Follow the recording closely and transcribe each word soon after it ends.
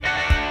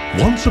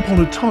Once upon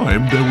a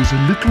time, there was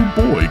a little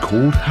boy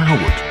called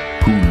Howard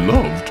who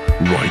loved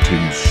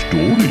writing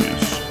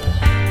stories.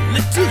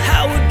 Little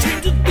Howard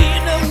dreamed of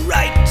being a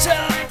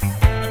writer,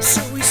 and so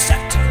he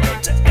sat and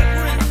wrote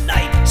every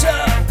night.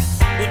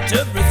 But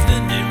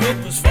everything he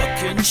wrote was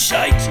fucking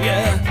shite,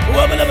 yeah.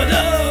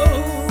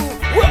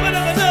 Wubba-dubba-doo,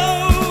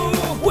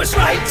 wubba-dubba-doo. Worst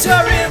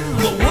writer in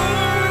the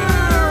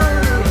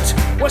world,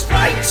 worst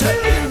writer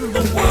in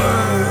the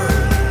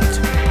world,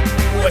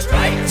 worst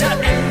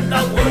writer in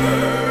the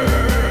world,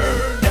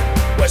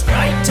 worst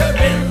writer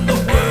in the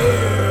world.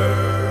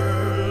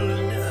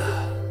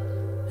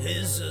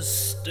 He's a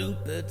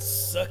stupid,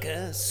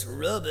 suck-ass,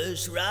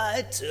 rubbish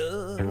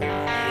writer.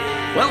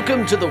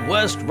 Welcome to the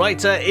worst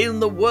writer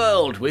in the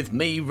world with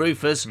me,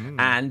 Rufus,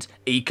 and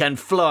he can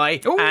fly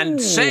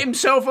and set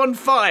himself on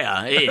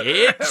fire.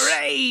 It's...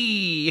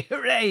 Hooray!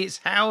 Hooray! It's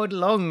Howard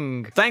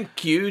Long.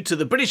 Thank you to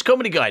the British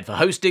Comedy Guide for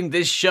hosting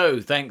this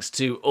show. Thanks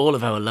to all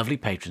of our lovely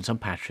patrons on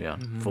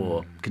Patreon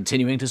for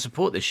continuing to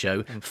support this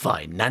show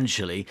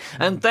financially.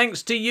 And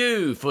thanks to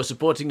you for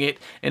supporting it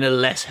in a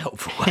less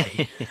helpful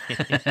way.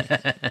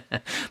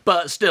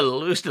 But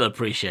still, we still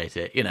appreciate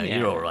it. You know,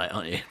 you're all right,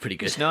 aren't you? Pretty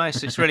good. It's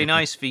nice. It's really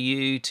nice for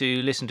you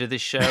to listen to this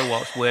show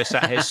whilst we're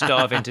sat here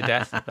starving to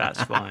death.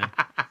 That's fine.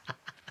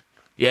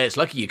 Yeah, it's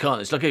lucky you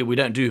can't. It's lucky we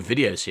don't do a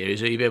video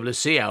series, or you'd be able to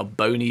see our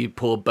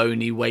poor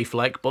bony,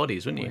 waif-like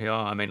bodies, wouldn't you? We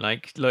are. I mean,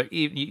 like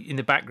in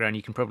the background,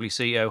 you can probably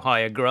see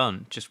Ohio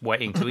Grant just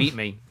waiting to eat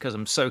me because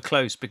I'm so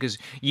close because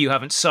you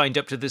haven't signed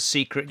up to the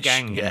secret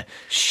gang. Yeah,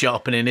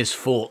 sharpening his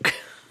fork.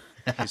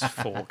 His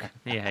fork.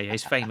 Yeah,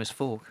 his famous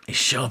fork. He's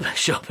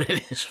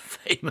sharpening his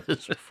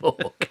famous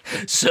fork,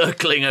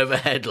 circling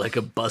overhead like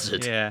a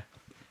buzzard. Yeah.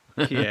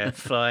 Yeah,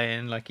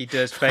 flying like he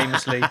does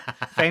famously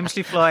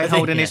flying,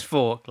 holding his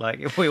fork,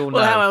 like we all know.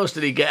 Well, how else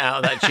did he get out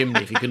of that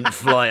chimney if he couldn't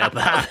fly up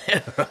out of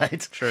it,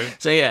 right? True.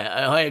 So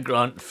yeah, Ohio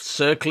Grant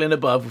circling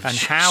above, and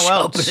how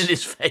else? Sharpening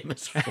his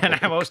famous fork. And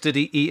how else did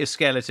he eat a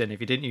skeleton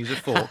if he didn't use a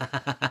fork?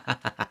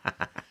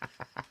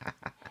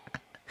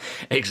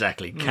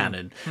 Exactly,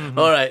 canon. Mm-hmm.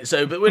 All right,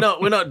 so but we're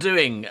not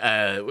doing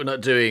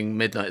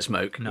Midnight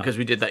Smoke because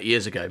we did that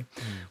years ago.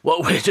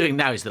 What we're doing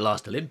now is The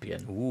Last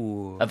Olympian.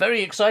 Ooh. A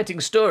very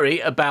exciting story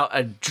about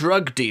a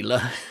drug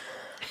dealer.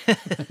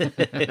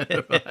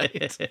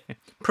 Right.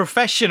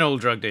 Professional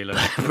drug dealer.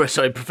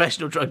 Sorry,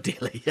 professional drug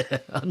dealer. Yeah.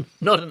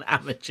 Not an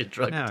amateur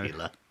drug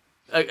dealer.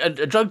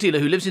 A drug dealer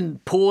who lives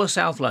in poor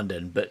South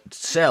London but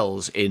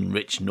sells in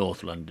rich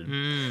North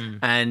London.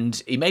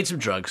 And he made some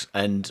drugs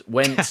and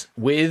went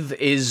with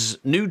his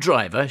new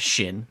driver,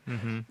 Shin,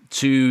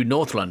 to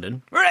North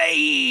London.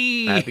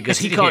 Hooray! Because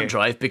he can't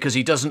drive because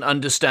he doesn't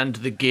understand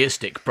the gear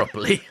stick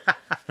properly.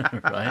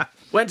 Right?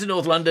 Went to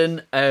North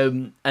London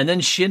and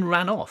then Shin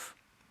ran off.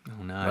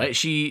 Oh, no. Right?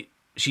 She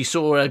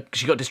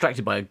got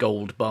distracted by a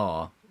gold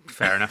bar.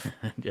 Fair enough.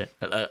 Yeah,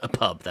 a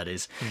pub, that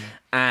is.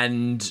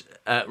 And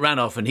ran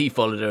off, and he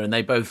followed her, and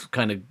they both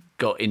kind of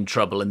got in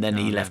trouble, and then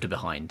he left her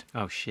behind.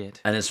 Oh,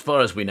 shit. And as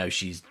far as we know,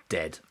 she's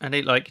dead. And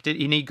he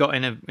got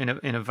in a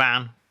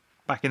van,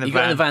 back in the van. He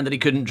got in the van that he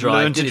couldn't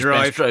drive. Learned to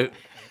drive.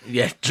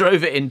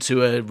 Drove it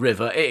into a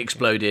river. It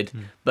exploded,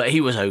 but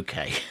he was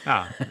okay.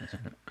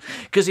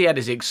 Because he had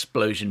his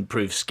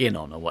explosion-proof skin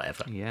on or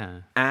whatever.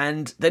 Yeah.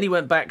 And then he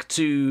went back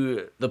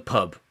to the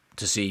pub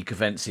to see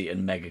Cavency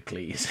and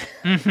Megacles.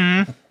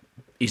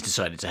 He's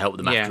decided to help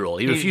them after all.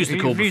 He refused the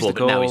call before,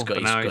 but now he's got to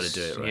do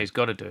it, right? Yeah, he's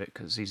got to do it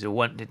because he's a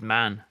wanted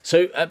man.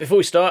 So before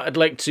we start, I'd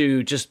like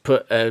to just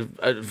put,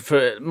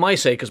 for my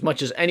sake as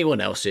much as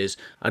anyone else's,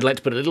 I'd like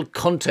to put a little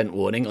content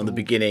warning on the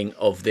beginning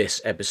of this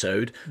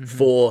episode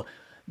for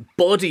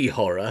body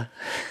horror.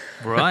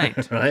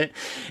 Right. Right?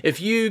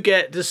 If you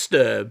get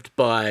disturbed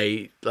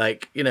by,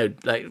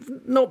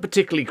 not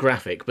particularly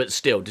graphic, but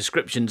still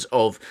descriptions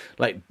of,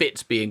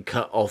 bits being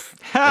cut off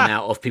and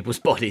out of people's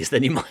bodies,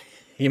 then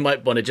you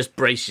might want to just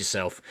brace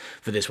yourself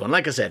for this one.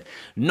 Like I said,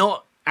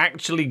 not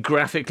actually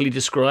graphically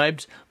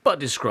described, but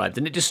described.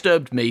 And it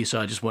disturbed me, so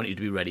I just want you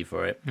to be ready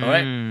for it. All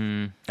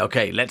right?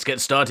 Okay, let's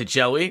get started,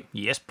 shall we?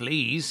 Yes,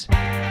 please.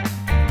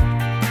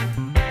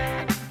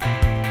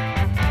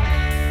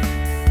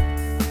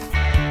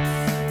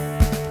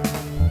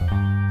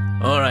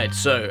 All right,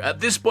 so at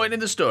this point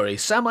in the story,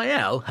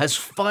 Samael has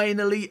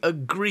finally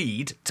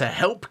agreed to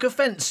help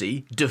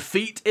Cavency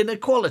defeat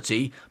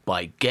inequality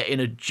by getting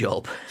a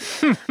job.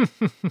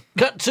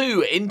 Cut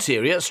to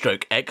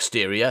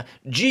interior/exterior,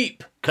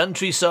 Jeep,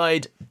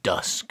 countryside,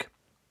 dusk.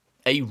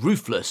 A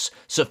roofless,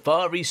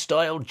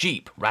 safari-style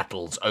Jeep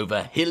rattles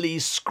over hilly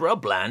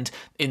scrubland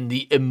in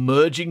the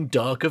emerging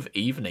dark of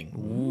evening.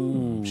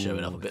 Ooh,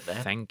 showing up a bit there.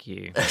 Thank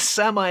you.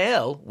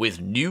 Samael, with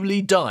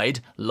newly dyed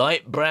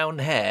light brown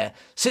hair,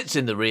 sits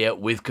in the rear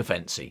with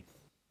Cavency.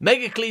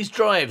 Megacles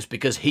drives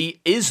because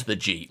he is the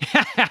Jeep.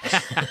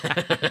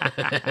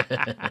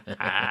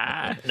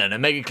 No,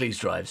 Megacles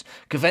drives.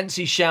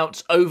 Cavency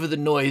shouts over the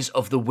noise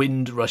of the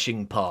wind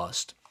rushing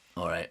past.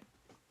 All right.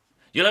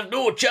 You'll have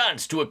no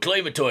chance to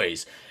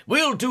acclimatise.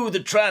 We'll do the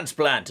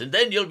transplant and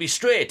then you'll be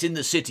straight in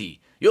the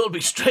city. You'll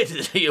be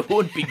straight. You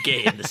won't be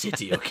gay in the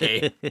city,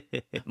 okay?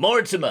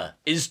 Mortimer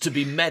is to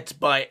be met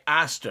by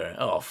Astor.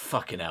 Oh,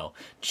 fucking hell.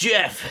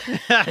 Jeff.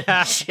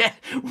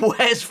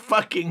 Where's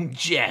fucking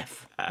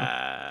Jeff?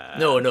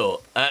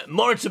 No.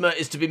 Mortimer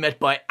is to be met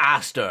by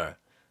Astor.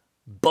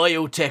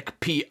 Biotech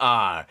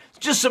PR.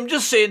 I'm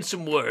just saying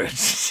some words.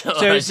 So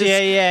it's,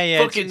 yeah.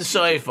 Fucking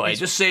sci-fi.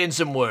 Just saying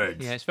some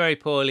words. Yeah, it's very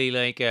poorly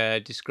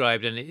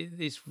described, and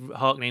it's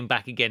harkening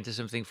back again to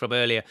something from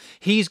earlier.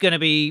 He's going to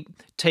be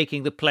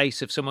taking the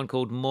place of someone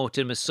called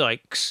Mortimer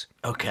Sykes.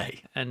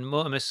 Okay. And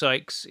Mortimer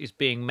Sykes is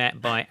being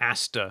met by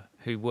Astor,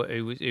 who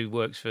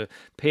works for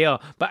PR.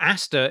 But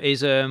Astor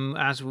is,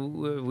 as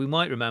we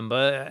might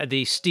remember,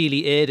 the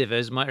steely-eared of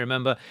us might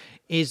remember,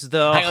 is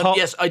the Hang on,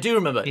 yes, I do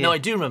remember. Yeah. No, I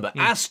do remember.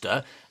 Yeah.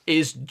 Astor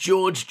is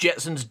George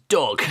Jetson's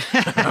dog.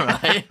 All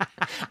right?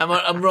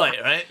 I'm right,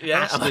 right?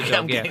 Yeah,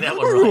 I'm getting that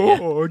one right.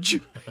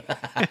 George.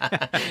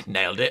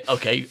 Nailed it.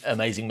 Okay,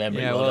 amazing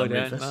memory. Yeah, well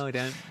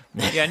done.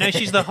 Yeah, no,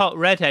 she's the hot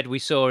redhead we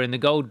saw in the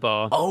Gold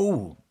Bar.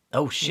 Oh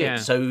shit. Yeah.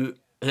 So,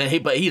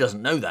 but he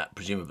doesn't know that,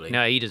 presumably.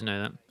 No, he doesn't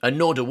know that. And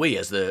nor do we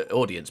as the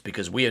audience,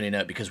 because we only know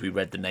it because we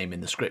read the name in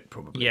the script,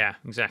 probably. Yeah,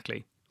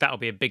 exactly. That'll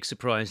be a big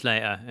surprise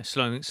later, as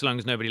long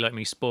as nobody like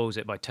me spoils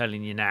it by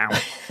telling you now.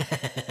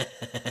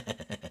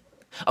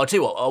 I'll tell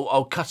you what,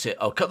 I'll cut it.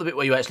 I'll cut the bit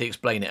where you actually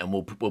explain it, and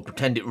we'll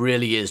pretend it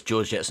really is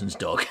George Jetson's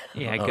dog.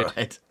 Yeah, good. All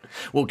right.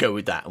 We'll go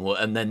with that,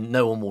 and then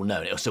no one will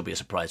know. It'll still be a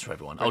surprise for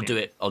everyone.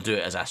 Brilliant. I'll do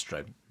it as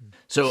Astro.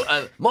 So,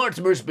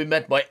 Mortimer's been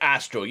met by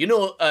Astro. You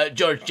know,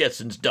 George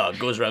Jetson's dog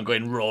goes around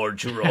going,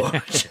 Rorge.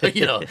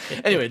 You know.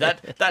 Anyway,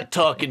 that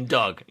talking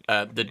dog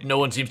that no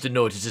one seems to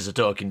notice is a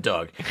talking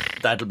dog.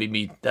 That'll be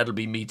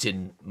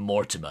meeting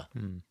Mortimer.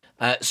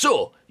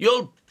 So,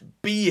 you'll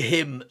be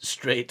him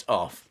straight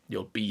off.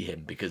 You'll be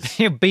him because...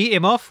 You'll beat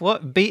him off?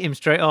 What? Beat him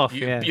straight off?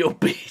 You'll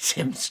beat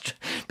him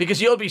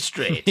because you'll be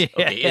straight,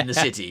 okay, in the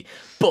city.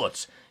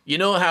 But... You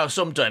know how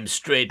sometimes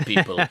straight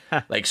people,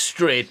 like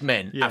straight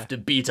men, have to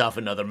beat off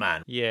another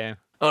man? Yeah.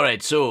 All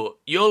right, so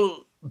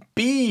you'll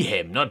be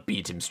him, not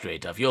beat him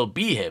straight off. You'll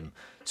be him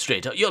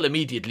straight off. You'll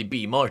immediately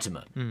be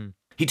Mortimer.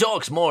 He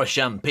talks more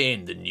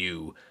champagne than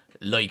you,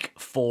 like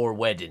 4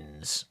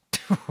 weddings.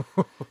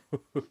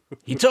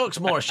 He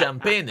talks more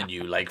champagne than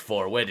you, like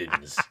 4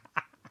 weddings.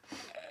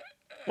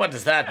 What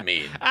does that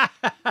mean?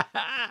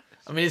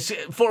 I mean,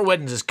 4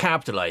 Weddings is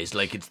capitalised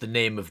like it's the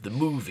name of the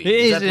movie.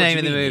 It is the name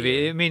of the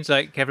movie. Here? It means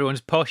like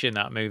everyone's posh in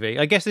that movie.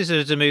 I guess this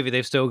is a movie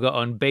they've still got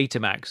on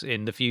Betamax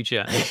in the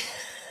future.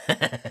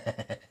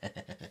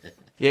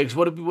 Yeah, because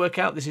what did we work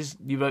out?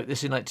 You wrote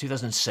this in like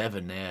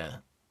 2007. Yeah,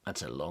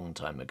 that's a long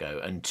time ago.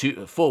 And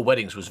 4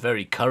 Weddings was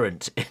very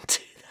current in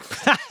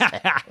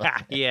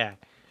 2007. Yeah,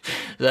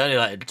 they're only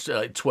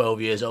like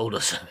 12 years old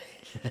or something.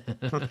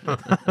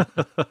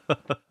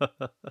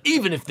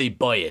 Even if they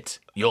buy it,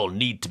 you'll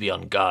need to be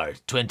on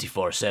guard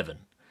 24/7.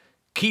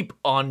 Keep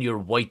on your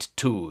white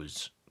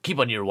toes.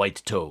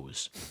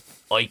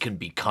 I can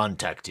be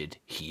contacted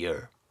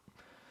here.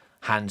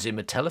 Hands him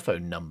a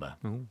telephone number.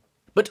 Ooh.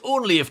 But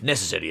only if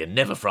necessary and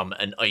never from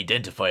an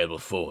identifiable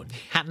phone.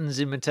 Hands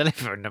him a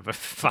telephone number.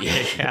 Fucking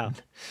hell.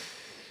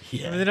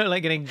 Yeah. I mean, they're not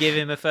like going to give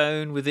him a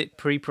phone with it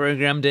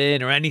pre-programmed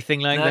in or anything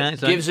like that.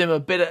 It's gives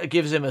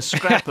him a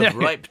scrap of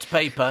ripped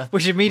paper,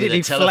 which immediately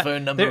with a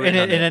telephone number in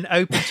an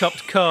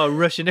open-topped car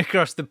rushing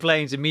across the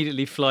plains.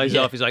 Immediately flies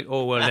off. He's like,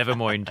 oh well, never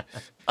mind.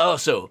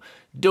 Also,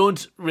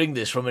 don't ring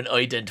this from an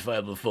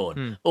identifiable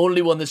phone.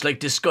 Only one that's like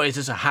disguised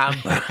as a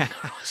hamburger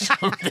or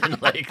something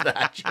like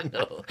that. You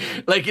know,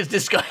 like it's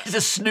disguised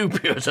as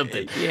Snoopy or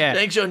something. Yeah.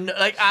 Make sure,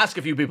 ask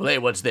a few people, hey,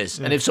 what's this?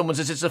 And if someone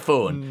says it's a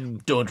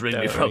phone, don't ring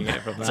me from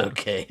that. It's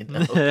okay.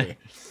 Okay.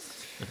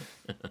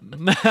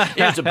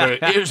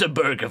 Here's a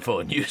burger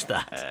phone. Use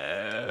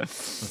that.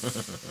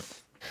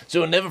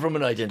 So never from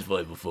an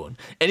identifiable phone.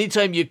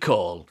 Anytime you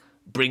call,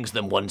 brings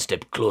them one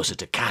step closer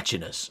to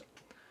catching us.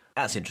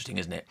 That's interesting,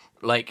 isn't it?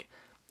 Like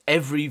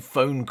every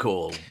phone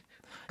call,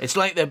 it's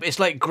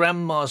like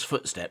Grandma's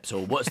footsteps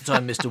or What's the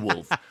Time, Mr.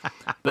 Wolf.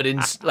 But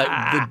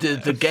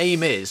the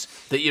game is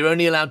that you're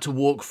only allowed to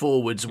walk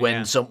forwards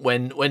when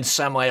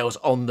Samael's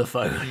on the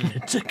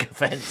phone to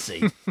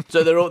Kafensi.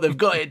 So they've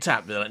got it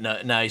tapped. They're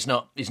like, no, he's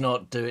not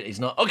doing it. He's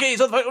not. Okay,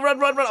 he's on the phone.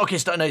 Run. Okay,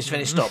 stop. No, he's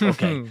finished. Stop.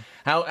 Okay.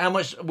 How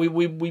much we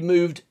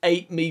moved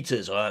 8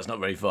 meters. Oh, that's not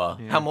very far.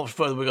 Yeah. How much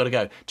further we got to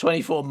go?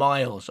 24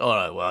 miles. All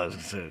right. Well.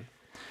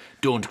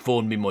 Don't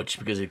phone me much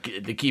because they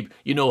keep.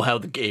 You know how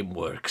the game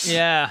works.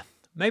 Yeah,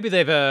 maybe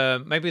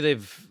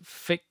they've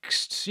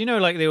fixed. You know,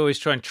 like they always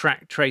try and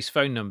trace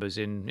phone numbers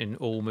in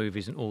all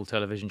movies and all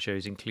television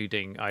shows,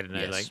 including like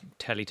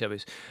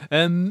Teletubbies.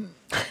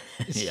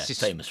 It's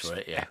famous for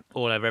it. Yeah,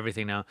 all over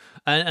everything now.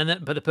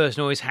 But the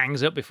person always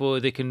hangs up before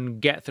they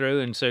can get through,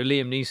 and so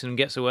Liam Neeson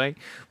gets away.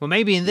 Well,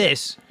 maybe in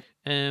this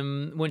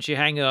once you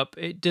hang up,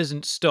 it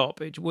doesn't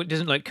stop. It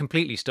doesn't like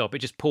completely stop. It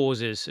just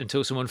pauses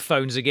until someone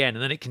phones again,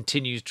 and then it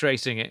continues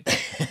tracing it.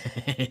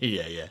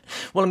 Yeah.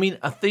 Well, I mean,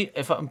 I think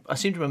I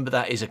seem to remember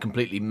that is a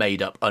completely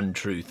made up,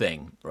 untrue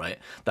thing, right?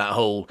 That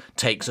whole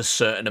takes a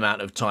certain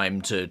amount of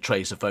time to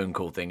trace a phone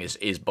call thing is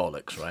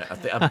bollocks, right?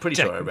 I'm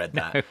pretty sure I read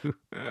that.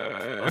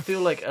 I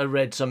feel like I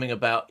read something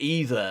about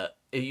either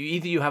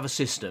you have a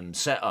system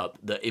set up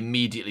that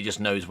immediately just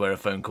knows where a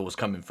phone call is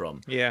coming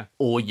from,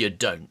 or you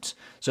don't.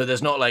 So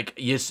there's not like,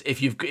 yes,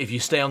 if you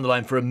stay on the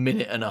line for a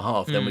minute and a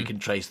half, then we can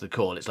trace the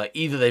call. It's like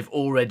either they've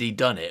already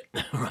done it,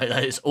 right?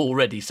 Like it's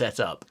already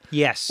set up,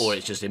 yes, or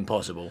it's just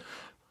impossible.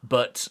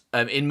 But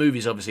in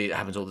movies, obviously, it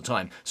happens all the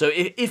time. So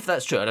if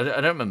that's true, I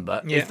don't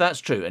remember. If that's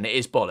true and it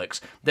is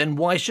bollocks, then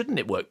why shouldn't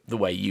it work the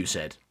way you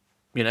said?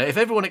 You know, if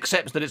everyone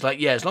accepts that it's like,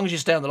 yeah, as long as you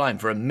stay on the line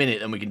for a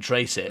minute and we can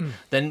trace it,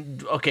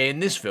 then, okay, in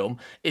this film,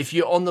 if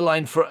you're on the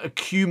line for a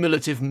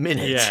cumulative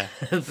minute,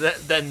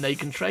 then they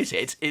can trace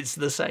it. It's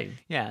the same.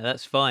 Yeah,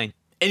 that's fine.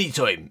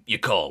 Anytime you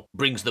call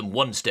brings them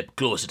one step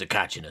closer to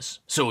catching us,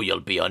 so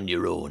you'll be on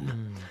your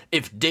own.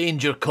 If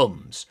danger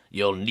comes,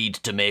 you'll need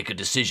to make a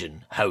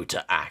decision how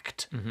to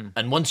act.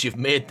 And once you've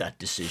made that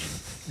decision,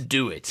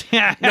 do it.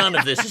 None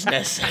of this is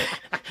necessary.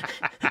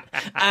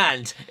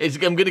 And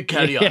I'm going to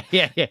carry on.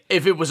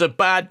 If it was a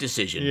bad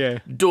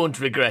decision, don't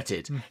regret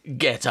it.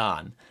 Get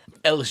on.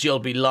 Else you'll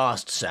be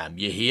lost, Sam.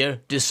 You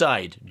hear?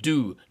 Decide.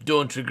 Do.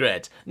 Don't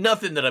regret.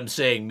 Nothing that I'm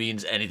saying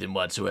means anything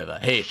whatsoever.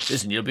 Hey,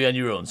 listen, you'll be on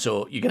your own,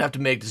 so you're going to have to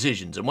make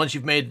decisions. And once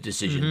you've made a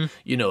decision,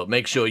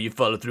 make sure you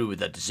follow through with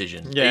that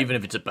decision, even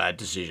if it's a bad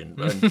decision.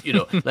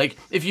 And, like,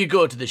 if you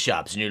go to the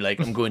shops and you're like,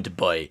 I'm going to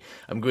buy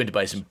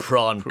some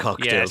prawn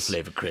cocktail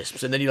flavour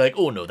crisps. And then you're like,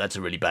 oh, no, that's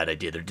a really bad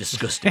idea. They're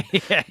disgusting.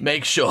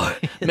 Make sure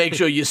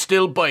you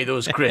still buy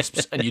those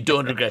crisps and you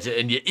don't regret it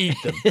and you eat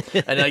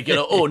them. And like,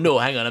 oh, no,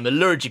 hang on, I'm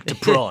allergic to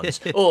prawns.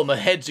 Oh, my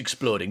head's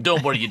exploding.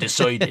 Don't worry, you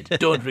decided.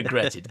 Don't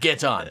regret it.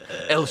 Get on.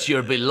 Else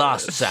you'll be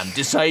lost, Sam.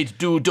 Decide,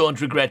 do, don't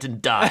regret,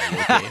 and die,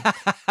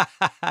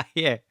 okay?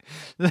 Yeah.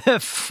 The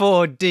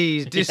 4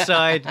 Ds.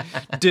 Decide,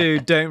 do,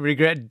 don't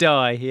regret,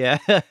 die. Yeah.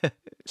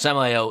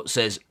 Samael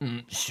says,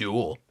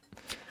 sure.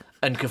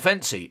 And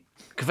Kafensi,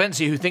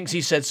 who thinks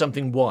he said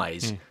something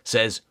wise,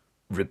 says,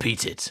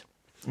 repeat it.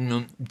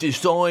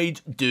 Decide,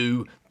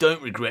 do,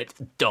 don't regret,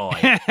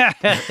 die.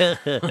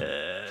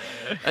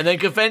 And then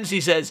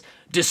Kafensi says,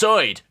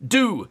 decide,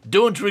 do,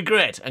 don't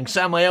regret. And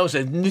Samael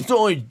says,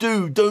 decide,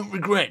 do, don't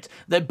regret.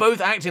 They're both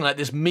acting like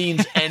this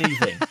means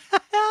anything.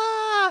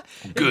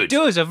 Good. It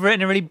does. I've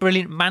written a really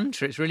brilliant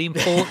mantra. It's really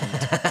important.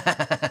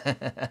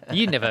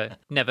 You never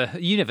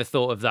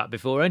thought of that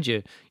before, had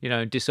you?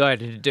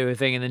 Deciding to do a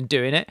thing and then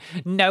doing it.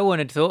 No one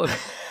had thought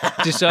of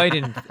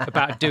deciding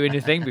about doing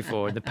a thing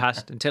before in the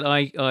past until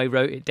I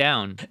wrote it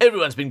down.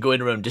 Everyone's been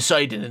going around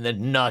deciding and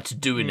then not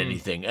doing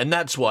anything. And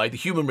that's why the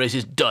human race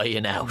is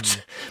dying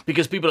out.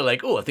 Because people are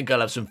like, oh, I think I'll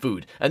have some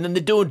food. And then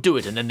they don't do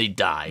it and then they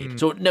die.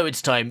 So now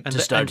it's time to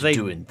start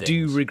doing things.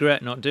 Do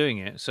regret not doing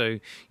it. So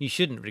you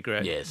shouldn't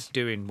regret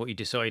doing what you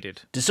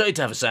decided. Decide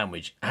to have a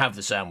sandwich. Have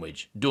the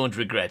sandwich. Don't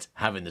regret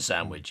having the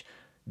sandwich.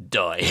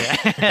 Die.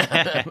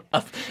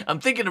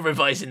 I'm thinking of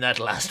revising that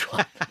last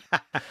one.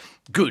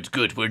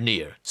 Good, we're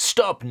near.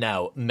 Stop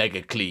now,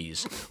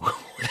 Megacles.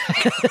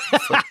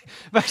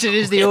 But it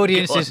is the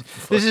audience's.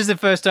 This is the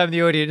first time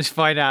the audience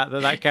find out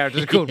that character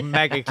is called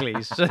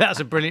Megacles. So that's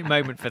a brilliant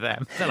moment for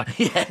them. They're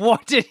like,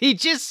 what did he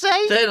just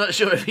say? They're not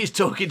sure if he's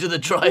talking to the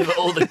driver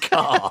or the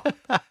car.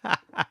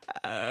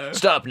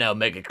 Stop now,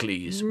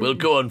 Megacles. We'll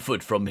go on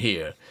foot from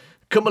here.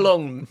 Come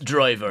along,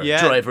 driver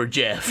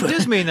Jeff. It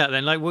does mean that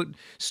then. Like,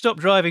 stop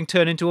driving,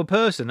 turn into a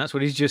person. That's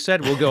what he's just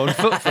said. We'll go on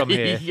foot from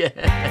here.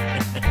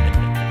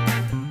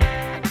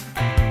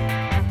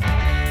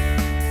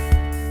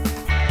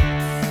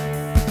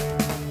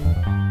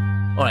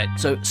 All right,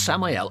 so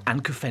Samael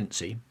and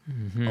Kafensi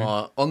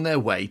are on their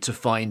way to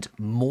find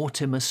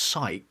Mortimer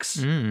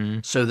Sykes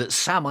so that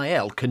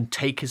Samael can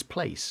take his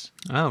place.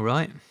 Oh,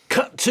 right.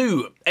 Cut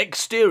to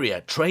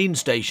exterior train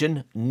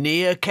station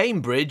near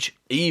Cambridge,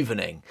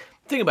 evening.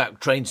 The thing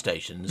about train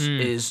stations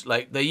is,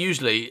 like, they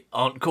usually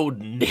aren't called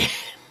near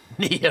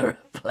a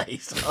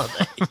place, are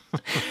they?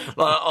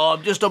 Like,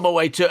 I'm just on my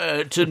way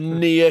to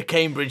near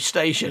Cambridge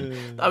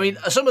station. I mean,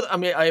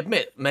 I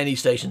admit many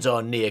stations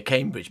are near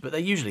Cambridge, but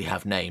they usually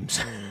have names.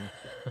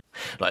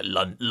 Like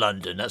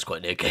London, that's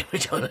quite near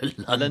Cambridge.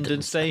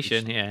 London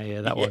Station,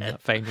 yeah, that one,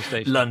 that famous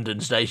station. London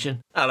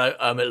Station. Hello,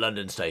 I'm at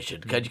London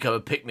Station. Can you come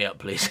and pick me up,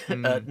 please?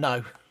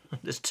 No,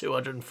 there's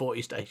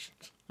 240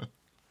 stations.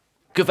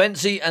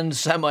 Kafensi and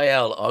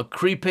Samael are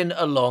creeping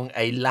along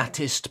a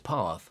latticed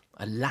path.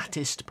 A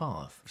latticed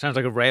path. Sounds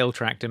like a rail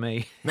track to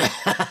me.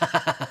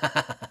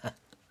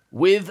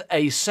 With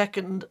a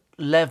second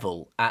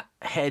level at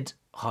head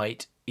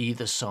height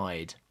either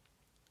side.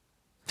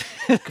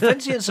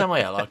 Kafensi and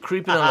Samael are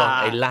creeping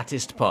along a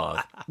latticed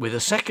path with a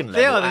second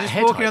level at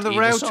head height either side. They're just walking on the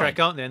rail track,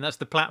 aren't they? And that's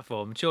the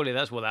platform. Surely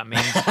that's what that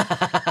means.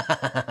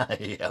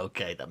 Yeah,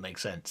 okay, that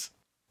makes sense.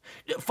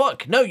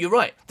 Fuck, no, you're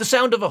right. The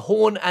sound of a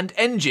horn and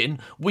engine,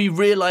 we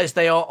realise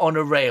they are on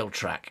a rail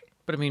track.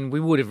 But I mean, we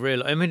would have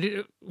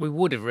realized. We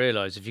would have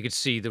realized if you could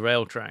see the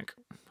rail track.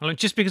 Like,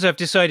 just because I've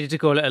decided to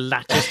call it a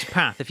latticed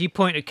path, if you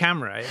point a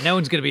camera at it, no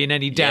one's going to be in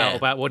any doubt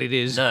about what it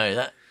is.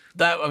 No,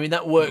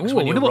 that works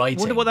when you're writing.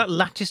 Wonder what that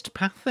latticed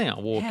path they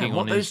are walking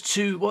on. That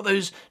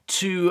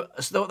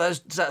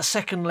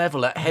second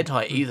level at head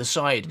height either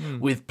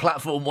side with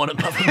platform 1 and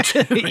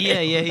platform 2.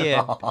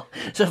 Yeah.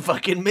 It's a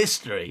fucking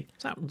mystery.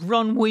 Is that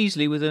Ron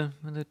Weasley with a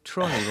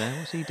trolley there?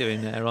 What's he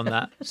doing there on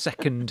that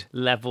second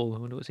level? I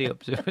wonder what's he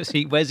up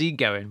to. Where's he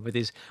going with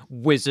his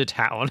wizard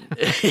hat on?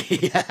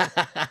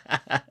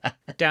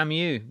 Damn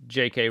you,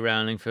 J.K.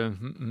 Rowling, for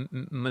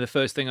the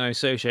first thing I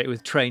associate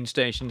with train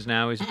stations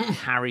now is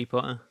Harry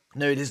Potter.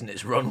 No, it isn't.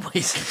 It's Ron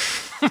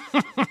Weasley.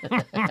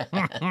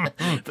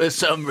 For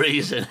some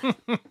reason.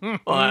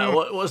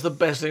 What's the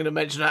best thing to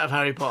mention out of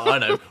Harry Potter? I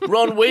know.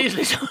 Ron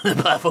Weasley's on the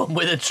platform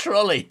with a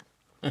trolley.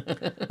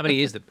 I mean,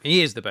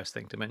 he is the best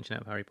thing to mention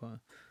out of Harry Potter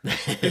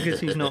because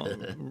he's not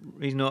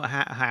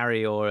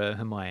Harry or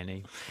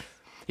Hermione.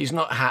 He's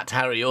not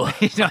Harry or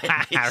he's not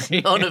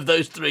Harry. None of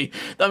those three.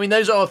 I mean,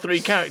 those are three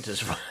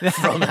characters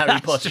from Harry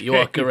Potter. True. You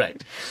are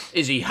correct.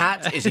 Is he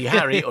Is he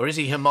Harry, or is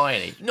he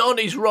Hermione? No,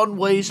 he's Ron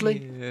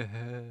Weasley. Yeah.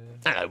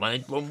 Hello,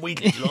 man. Ron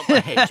Weasley's on my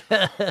head.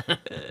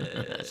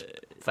 That's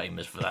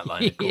famous for that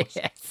line, of course.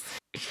 Yes.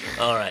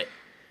 All right.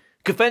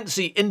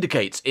 Kefensi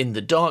indicates in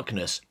the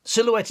darkness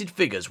silhouetted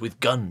figures with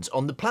guns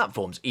on the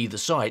platforms either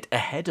side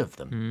ahead of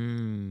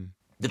them.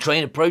 The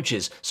train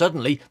approaches.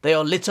 Suddenly, they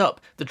are lit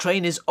up. The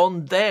train is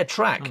on their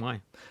track. Oh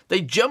my.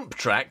 They jump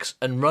tracks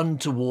and run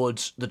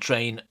towards the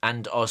train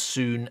and are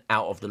soon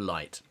out of the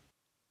light.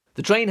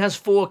 The train has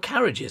 4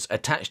 carriages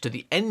attached to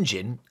the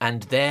engine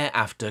and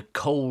thereafter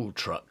coal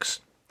trucks.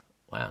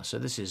 Wow, so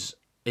this is...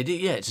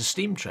 it's a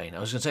steam train.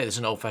 I was going to say it's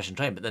an old-fashioned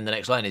train, but then the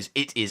next line is,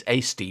 it is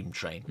a steam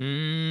train.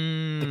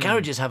 The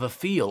carriages have a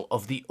feel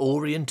of the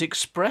Orient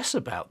Express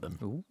about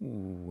them.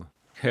 Ooh.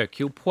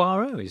 Hercule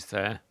Poirot is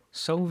there.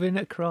 Solving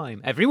a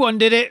crime. Everyone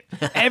did it.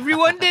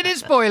 Everyone did it.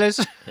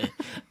 Spoilers.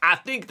 I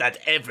think that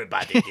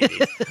everybody did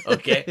it.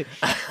 Okay.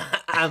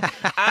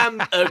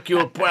 I'm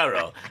Hercule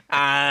Poirot.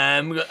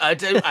 I'm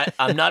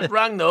not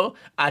wrong though.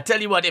 I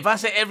tell you what. If I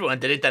say everyone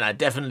did it, then I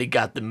definitely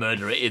got the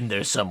murderer in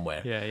there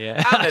somewhere.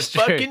 Yeah. I'm a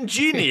fucking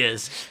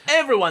genius.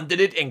 Everyone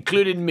did it,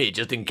 including me,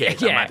 just in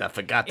case I might have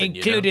forgotten.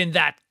 Including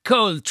that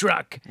coal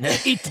truck.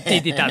 It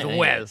did it as well.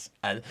 Yes.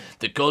 And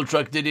the coal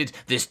truck did it.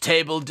 This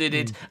table did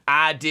it.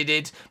 I did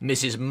it.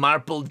 Mrs.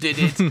 Marple did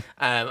it.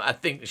 I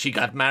think she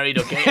got married.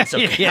 Okay, it's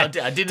okay. I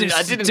didn't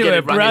get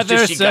it right. Brother,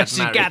 it's just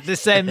she got the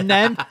same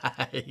name.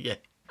 Yeah.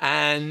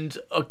 And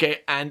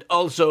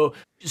also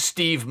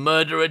Steve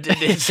Murderer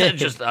did it.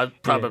 Just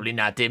probably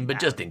not him, but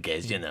just in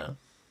case,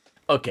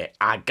 Okay,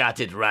 I got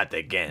it right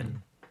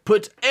again.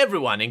 Put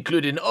everyone,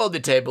 including all the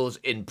tables,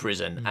 in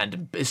prison,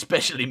 and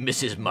especially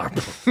Mrs.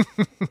 Marple.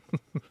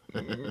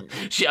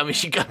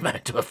 She got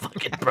married to a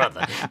fucking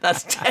brother.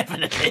 That's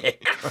definitely a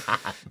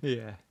crime.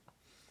 Yeah.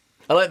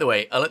 I like the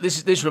way.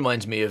 This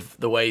reminds me of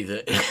the way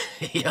that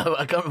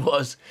I can't remember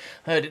what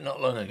I heard it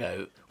not long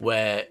ago,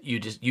 where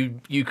you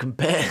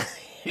compare.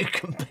 You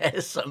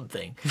compare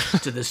something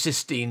to the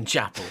Sistine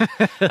Chapel,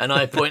 and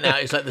I point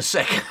out it's like the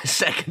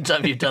second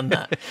time you've done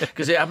that,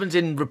 because it happens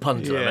in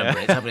Rapunzel. I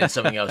remember it's happened in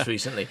something else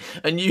recently,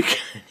 and you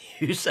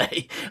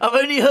say, "I've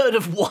only heard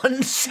of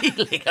one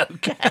ceiling."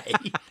 Okay.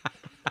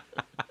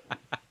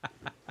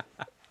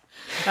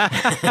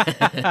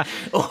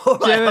 All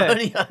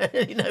right, I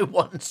only know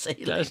one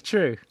ceiling. That's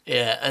true.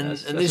 Yeah, and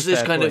there's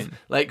this kind of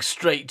like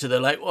straight to the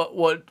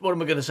what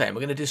am I going to say? Am I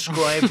going to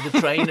describe the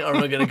train, or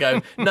am I going to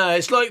go? No,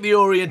 it's like the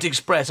Orient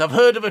Express. I've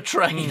heard of a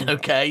train.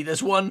 Okay,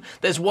 there's one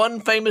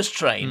famous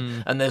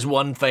train, and there's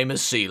one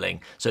famous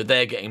ceiling. So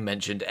they're getting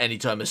mentioned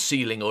anytime a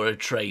ceiling or a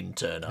train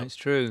turn up. It's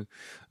true,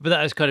 but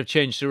that has kind of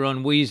changed to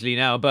Ron Weasley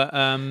now. But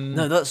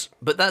no, that's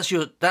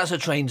a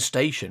train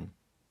station.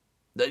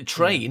 The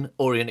train,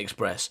 Orient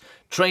Express.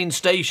 Train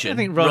station. I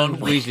think Ron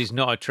Weasley's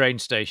not a train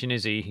station,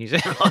 is he? He's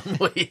Ron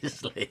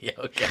Weasley,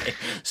 okay.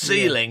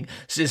 Ceiling,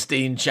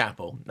 Sistine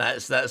Chapel.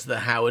 That's the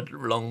Howard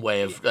Long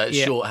way of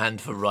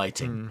shorthand for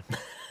writing.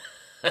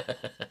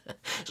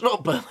 It's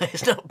not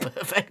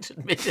perfect,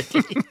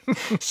 admittedly.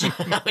 So,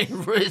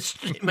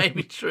 it may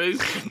be true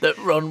that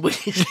Ron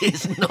Weasley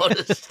is not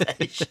a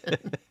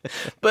station.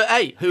 But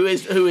hey, who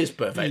is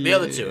perfect? The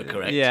other two are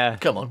correct. Yeah.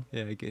 Come on.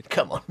 Yeah, good.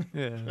 Come on.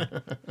 Yeah.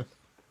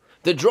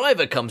 The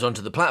driver comes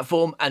onto the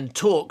platform and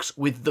talks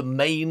with the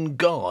main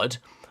guard,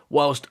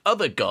 whilst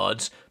other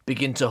guards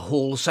begin to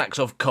haul sacks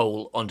of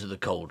coal onto the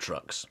coal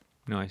trucks.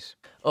 Nice.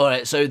 All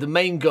right, so the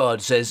main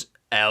guard says,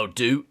 "How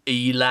do,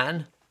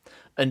 Elan?"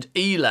 And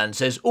Elan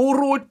says, "All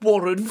right,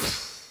 Warren."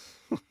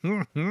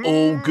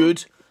 All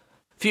good.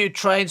 Few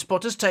train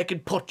spotters taking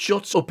pot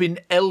shots up in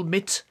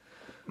Elmit,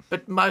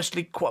 but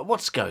mostly quiet.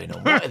 What's going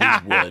on? What are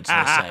these words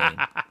they're saying?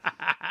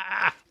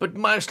 But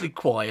mostly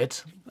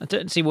quiet. I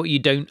don't see what you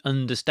don't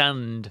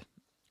understand.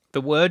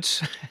 The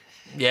words?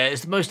 Yeah,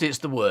 it's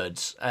the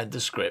words and the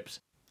script.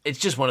 It's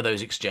just one of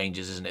those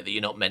exchanges, isn't it, that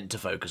you're not meant to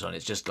focus on.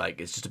 It's just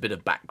a bit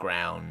of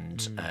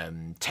background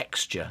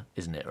texture,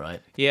 isn't it,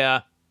 right?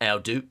 Yeah. How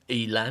do,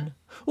 Elan?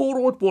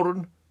 All right,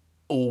 Warren.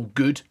 All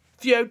good.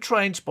 Few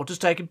train spotters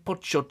taking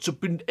pot shots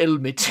up in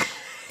helmet.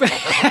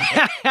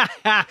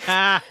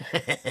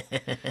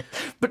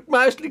 But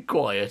mostly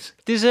quiet.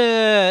 There's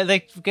I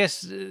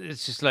guess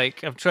it's just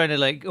like I'm trying to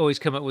like always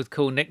come up with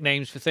cool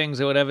nicknames for things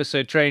or whatever.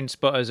 So train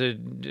spotters are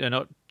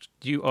not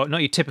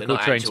your typical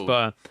not train actual-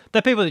 spotter.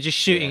 They're people that are just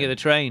shooting at the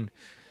train.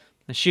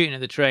 They're shooting at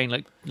the train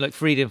like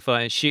freedom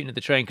fighters shooting at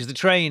the train because the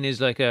train is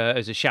like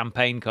a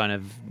champagne kind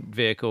of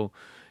vehicle.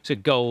 It's a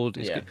gold.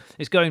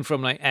 It's going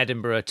from like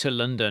Edinburgh to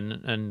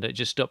London, and it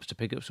just stops to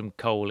pick up some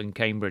coal in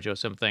Cambridge or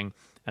something.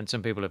 And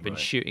some people have been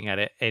shooting at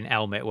it in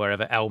Elmet,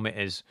 wherever Elmet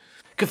is.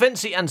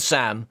 Kafensi and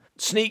Sam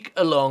sneak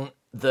along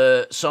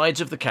the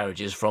sides of the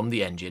carriages from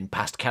the engine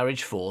past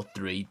carriage 4,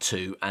 3,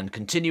 2 and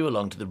continue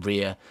along to the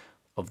rear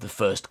of the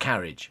first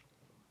carriage.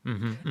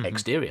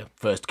 Exterior,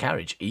 first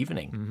carriage,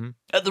 evening.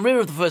 At the rear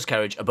of the first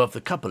carriage, above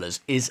the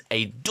couplers, is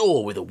a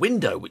door with a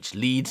window which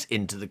leads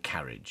into the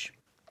carriage.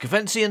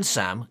 Kafensi and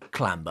Sam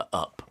clamber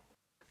up.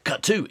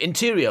 Cut 2,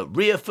 interior,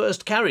 rear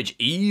first carriage,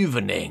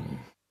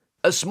 evening.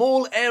 A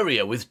small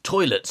area with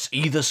toilets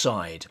either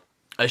side.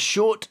 A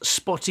short,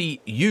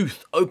 spotty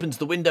youth opens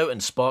the window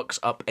and sparks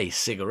up a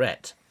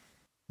cigarette.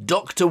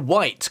 Dr.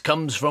 White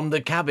comes from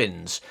the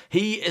cabins.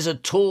 He is a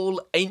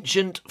tall,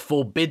 ancient,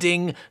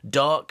 forbidding,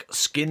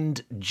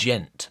 dark-skinned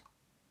gent.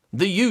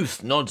 The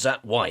youth nods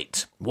at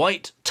White.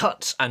 White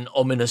tuts an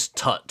ominous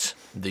tut.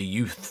 The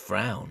youth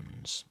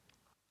frowns.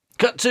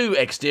 Cut 2,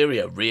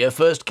 exterior, rear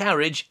first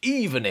carriage,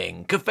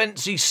 evening.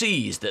 Kafensi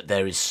sees that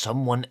there is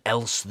someone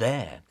else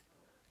there.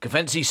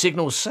 Kafensi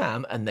signals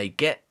Sam and they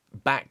get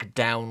back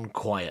down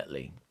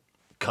quietly.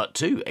 Cut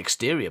 2,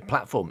 exterior,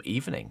 platform,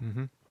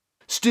 evening.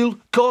 Still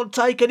can't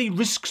take any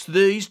risks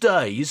these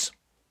days.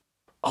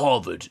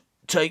 Harvard,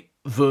 take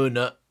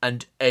Werner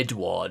and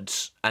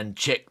Edwards and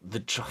check the...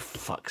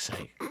 fuck's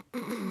sake.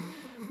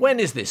 When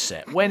is this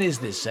set?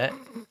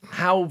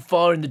 How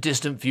far in the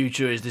distant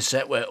future is this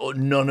set where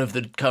none of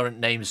the current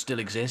names still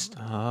exist?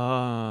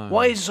 Oh.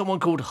 Why is someone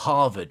called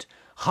Harvard?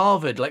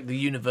 Harvard, like the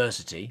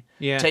university.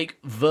 Yeah. Take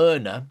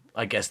Werner,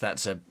 I guess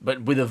that's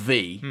but with a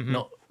V,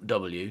 not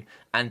W,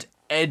 and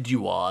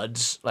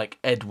Edwards, like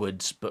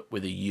Edwards, but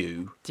with a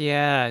U.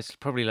 Yeah, it's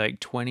probably like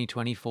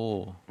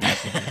 2024.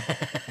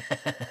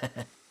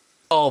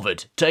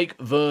 Harvard, take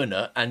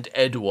Werner and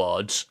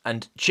Edwards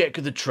and check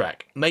the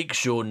track. Make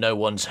sure no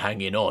one's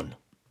hanging on.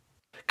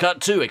 Cut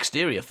 2,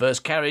 exterior,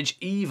 first carriage,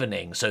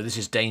 evening. So this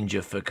is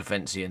danger for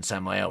Kafensi and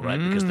Samael, right?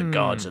 Because the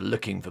guards are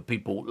looking for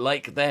people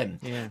like them.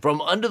 Yeah. From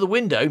under the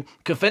window,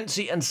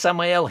 Kafensi and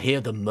Samael hear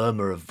the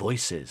murmur of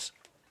voices.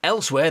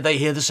 Elsewhere, they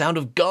hear the sound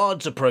of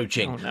guards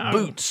approaching,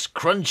 boots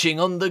crunching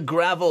on the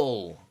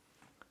gravel.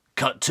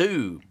 Cut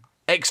 2,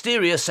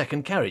 exterior,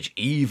 second carriage,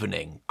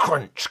 evening.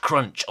 Crunch,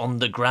 crunch on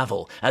the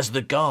gravel as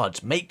the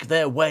guards make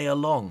their way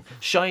along,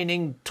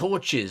 shining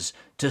torches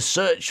to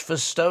search for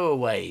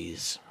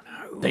stowaways.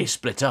 They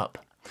split up.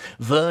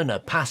 Werner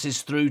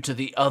passes through to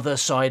the other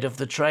side of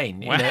the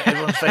train. You know,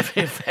 everyone's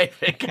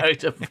favourite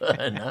character,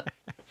 Werner,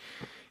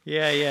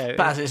 Yeah.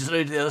 passes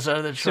through to the other side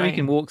of the So train. we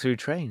can walk through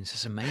trains.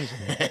 That's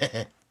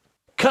amazing.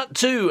 Cut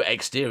 2,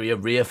 exterior,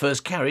 rear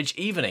first carriage,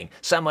 evening.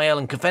 Samael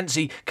and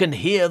Kafensi can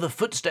hear the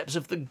footsteps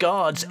of the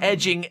guards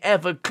edging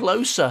ever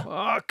closer.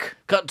 Fuck.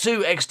 Cut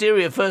 2,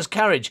 exterior, first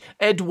carriage.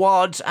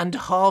 Edwards and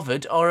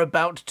Harvard are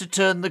about to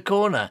turn the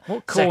corner.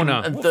 What Second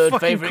corner? and What third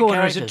fucking favourite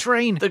corner is a characters.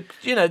 train? The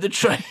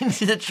train,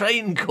 the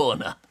train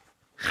corner.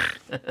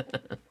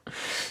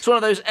 It's one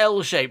of those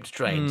L-shaped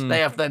trains. They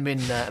have them in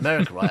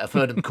America, right? I've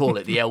heard them call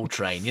it the L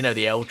train. You know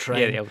the L train?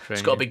 Yeah, the L train,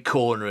 It's got a yeah. big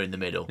corner in the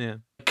middle. Yeah.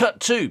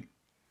 Cut 2.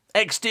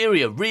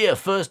 Exterior, rear,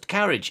 first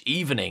carriage,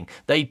 evening.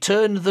 They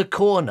turn the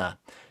corner,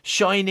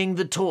 shining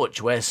the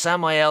torch where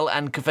Samael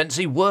and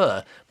Kafensi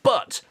were,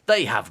 but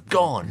they have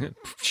gone.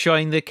 So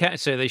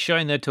they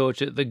shine their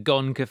torch at the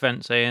gone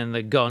Kafense and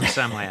the gone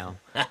Samael.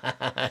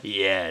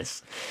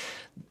 Yes.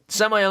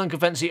 Samael and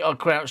Kafensi are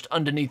crouched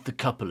underneath the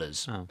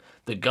couplers.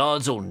 The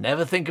guards will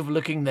never think of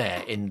looking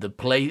there in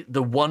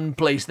the one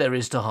place there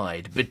is to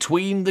hide,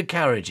 between the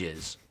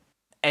carriages.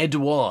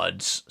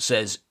 Edwards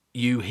says,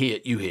 you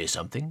hear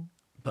something?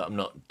 But I'm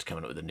not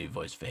coming up with a new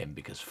voice for him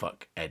because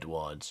fuck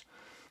Edwards.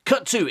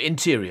 Cut 2,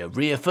 interior,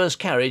 rear first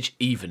carriage,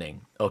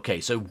 evening.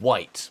 Okay, so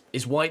White.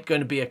 Is White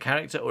going to be a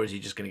character or is he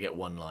just going to get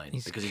one line?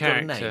 Because he's got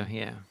a name.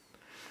 Yeah.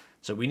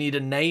 So we need a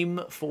name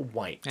for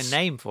White. A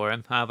name for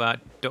him? How about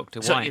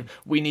Dr. So White?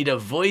 we need a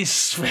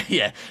voice for...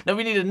 Yeah. No,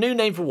 we need a new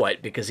name for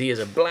White because he is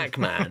a black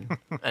man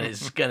and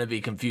it's going to be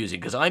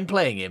confusing because I'm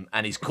playing him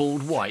and he's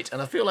called White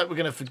and I feel like we're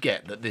going to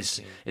forget that this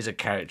is a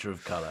character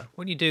of colour.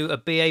 Wouldn't you do a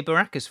B.A.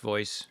 Baracus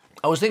voice?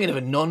 I was thinking of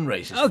a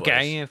non-racist voice.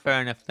 Okay, yeah,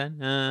 fair enough then.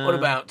 What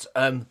about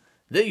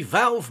the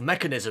valve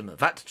mechanism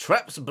that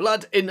traps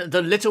blood in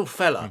the little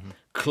fella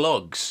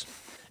clogs?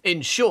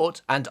 In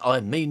short, and I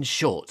mean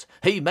short,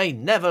 he may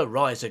never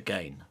rise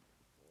again.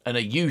 And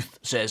a youth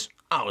says,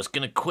 I was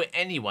going to quit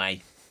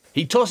anyway.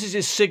 He tosses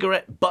his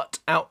cigarette butt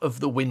out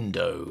of the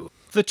window.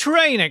 The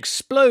train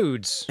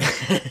explodes!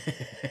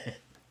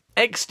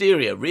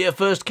 Exterior, rear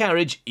first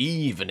carriage,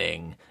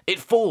 evening. It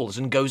falls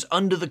and goes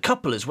under the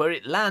couplers where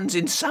it lands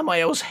in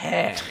Samael's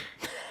hair.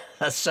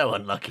 That's so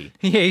unlucky.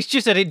 Yeah, he's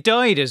just had it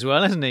dyed as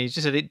well, hasn't he? He's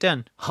just had it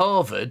done.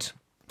 Harvard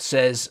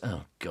says,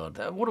 oh God,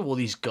 what do all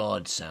these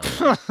guards sound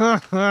like?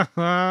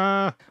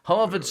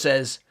 Harvard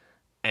says,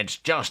 it's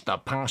just the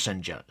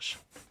passengers.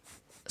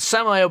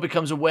 Samael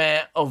becomes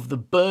aware of the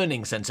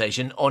burning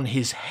sensation on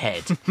his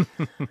head.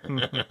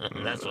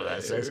 That's what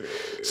that says.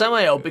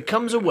 Samael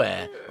becomes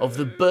aware of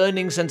the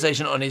burning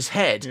sensation on his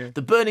head,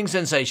 the burning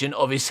sensation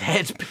of his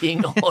head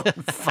being on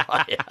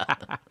fire.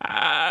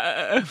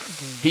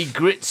 He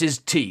grits his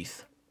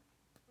teeth.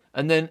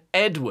 And then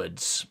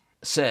Edwards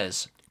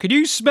says... Can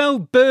you smell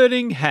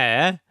burning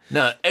hair?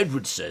 No,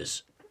 Edwards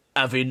says,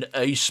 having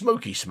a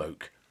smoky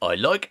smoke. I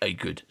like a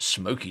good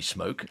smoky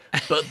smoke,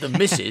 but the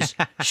missus,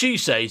 she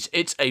says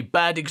it's a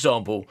bad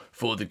example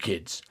for the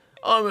kids.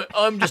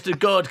 I'm just a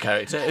guard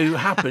character who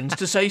happens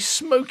to say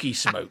smoky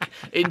smoke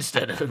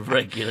instead of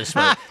regular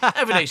smoke.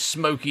 Having a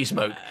smoky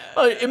smoke.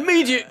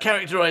 Immediate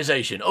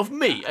characterisation of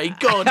me, a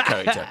guard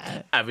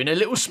character, having a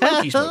little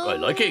smoky smoke. I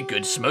like a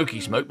good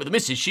smoky smoke, but the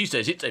missus, she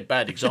says it's a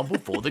bad example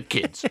for the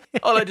kids.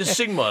 I like to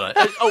sing my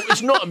life. Oh,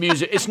 it's not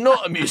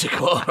a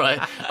musical, all right.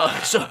 Oh,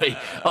 sorry,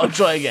 I'll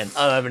try again.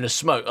 I'm having a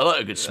smoke. I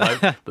like a good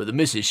smoke, but the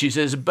missus, she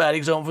says it's a bad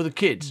example for the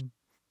kids.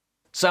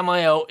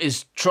 Samael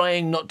is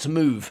trying not to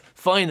move.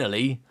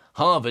 Finally...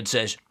 Harvard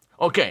says,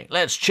 OK,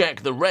 let's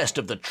check the rest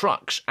of the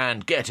trucks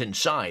and get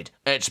inside.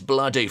 It's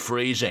bloody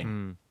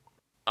freezing.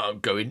 I'm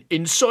going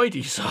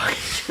inside-y side.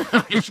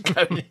 I'm just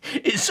going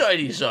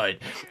inside-y side.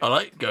 I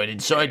like going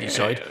inside-y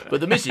side,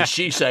 but the missus,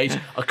 she says,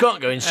 I can't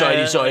go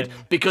inside-y side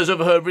because of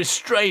her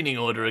restraining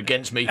order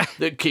against me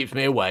that keeps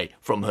me away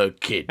from her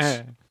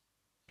kids.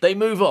 They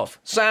move off.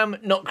 Sam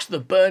knocks the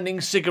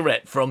burning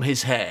cigarette from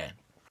his hair.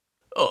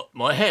 Oh,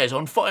 my hair's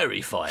on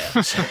fiery fire.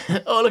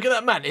 Oh, look at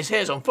that man, his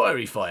hair's on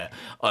fiery fire.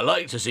 I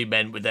like to see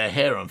men with their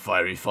hair on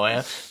fiery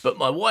fire, but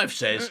my wife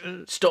says,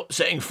 stop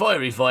setting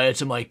fiery fire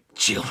to my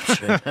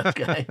children,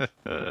 okay?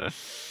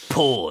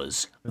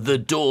 Pause. The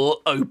door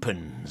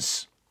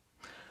opens.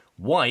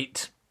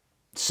 White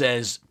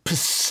says,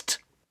 psst.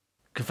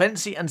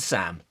 Kafensi and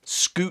Sam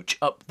scooch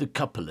up the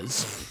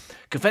couplers.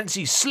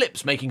 Kafensi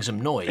slips, making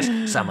some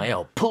noise.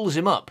 Samael pulls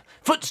him up.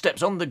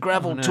 Footsteps on the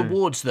gravel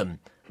towards them.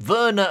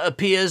 Werner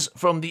appears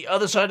from the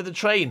other side of the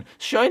train,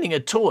 shining a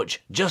torch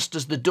just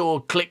as the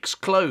door clicks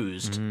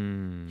closed.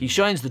 He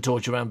shines the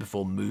torch around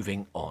before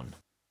moving on.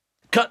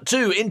 Cut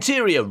 2,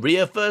 interior,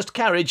 rear first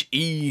carriage,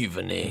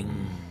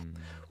 evening.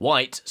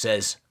 White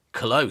says,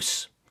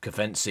 close.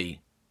 Kafensi,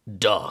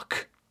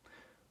 dark.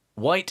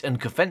 White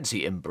and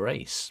Kafensi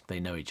embrace. They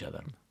know each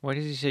other. Why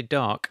does he say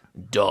dark?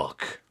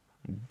 Doc.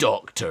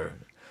 Doctor.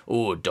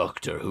 Or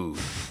Doctor Who.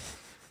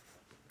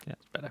 Yeah,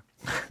 it's better.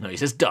 No, he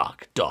says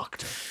dark.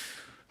 Doctor.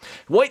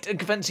 White and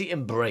Kafensi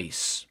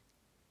embrace.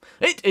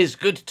 It is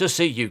good to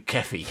see you,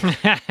 Keffy.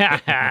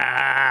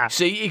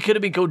 See, he could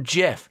have been called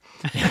Jeff.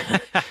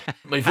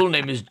 My full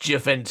name is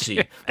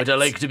Jeffensi, but I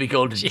like to be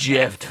called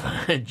Jeff.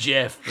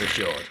 Jeff for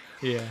short.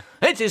 Yeah.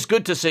 It is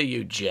good to see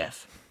you,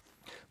 Jeff.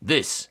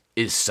 This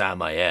is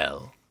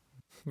Samael.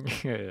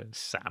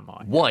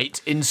 Samai. White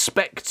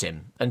inspects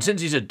him, and since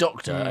he's a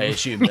doctor, I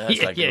assume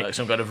that's like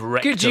some kind of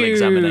rectal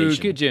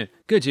examination.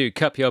 Could you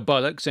cup your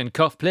bollocks and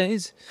cough,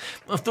 please?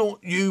 I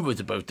thought you were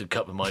supposed to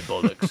cup my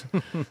bollocks.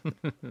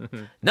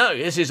 No,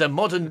 this is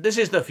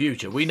the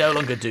future. We no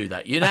longer do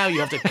that. You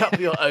have to cup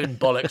your own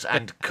bollocks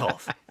and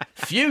cough.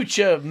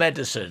 Future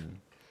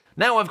medicine.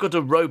 Now I've got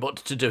a robot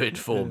to do it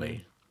for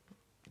me.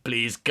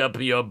 Please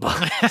cup your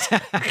bollocks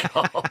and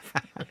cough.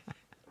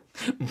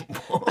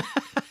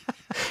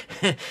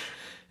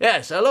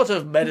 Yes, a lot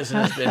of medicine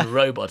has been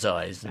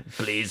robotised.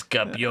 Please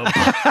cup your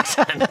bollocks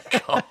and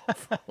cough.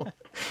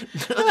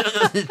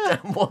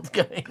 What's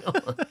going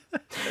on?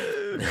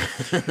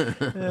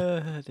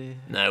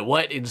 No,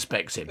 White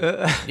inspects him.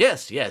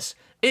 Yes.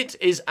 It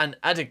is an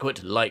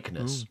adequate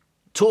likeness.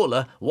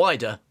 Taller,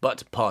 wider,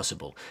 but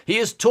passable. He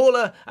is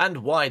taller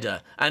and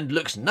wider and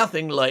looks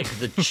nothing like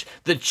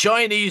the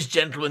Chinese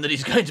gentleman that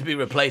he's going to be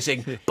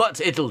replacing, but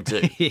it'll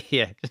do.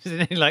 Yeah,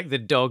 isn't he like the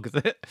dog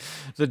that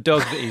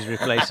he's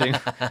replacing?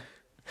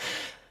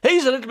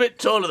 He's a little bit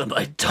taller than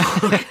my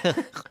dog,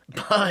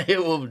 but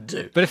it will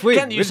do. But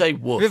Can you say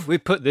woof? If we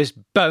put this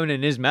bone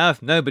in his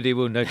mouth, nobody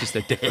will notice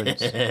the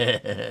difference.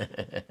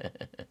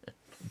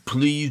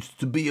 Pleased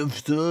to be of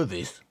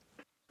service.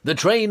 The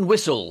train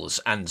whistles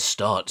and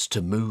starts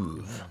to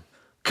move.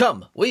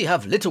 Come, we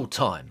have little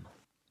time.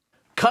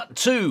 Cut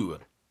 2.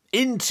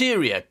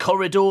 Interior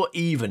corridor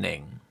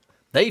evening.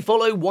 They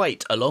follow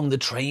White along the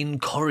train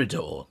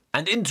corridor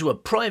and into a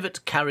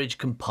private carriage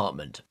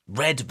compartment.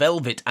 Red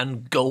velvet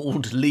and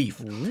gold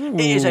leaf. Ooh. It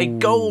is a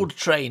gold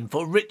train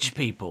for rich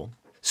people.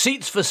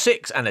 Seats for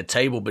 6 and a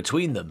table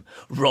between them.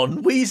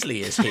 Ron Weasley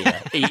is here,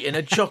 eating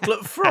a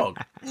chocolate frog.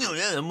 Oh,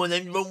 yeah, my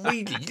name's Ron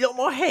Weasley. You got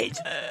my head?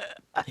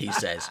 He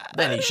says.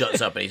 Then he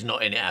shuts up and he's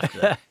not in it after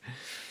that.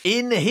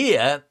 In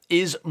here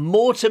is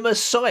Mortimer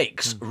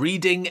Sykes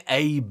reading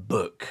a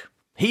book.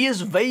 He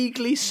is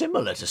vaguely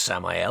similar to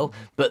Samael,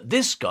 but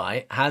this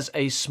guy has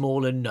a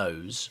smaller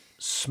nose,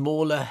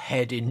 smaller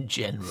head in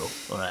general.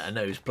 All right, I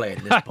know who's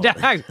playing this part.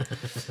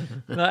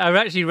 No. I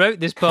actually wrote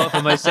this part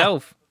for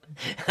myself.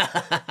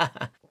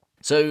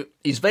 So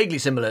he's vaguely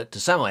similar to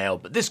Samael,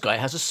 but this guy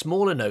has a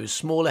smaller nose,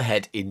 smaller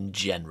head in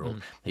general.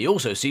 He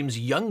also seems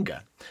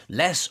younger,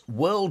 less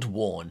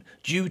world-worn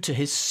due to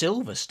his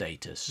silver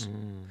status.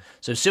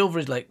 So silver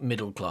is like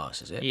middle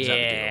class, is it? Is that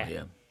the deal?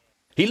 Yeah.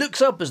 He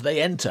looks up as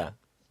they enter.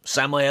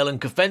 Samael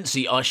and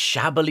Kefensi are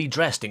shabbily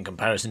dressed in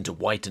comparison to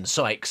White and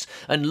Sykes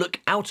and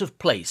look out of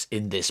place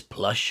in this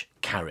plush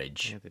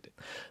carriage.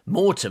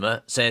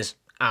 Mortimer says,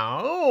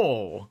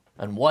 "Oh,"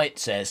 and White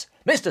says,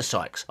 "Mr.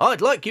 Sykes,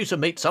 I'd like you to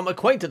meet some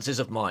acquaintances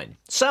of mine,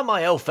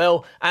 Samael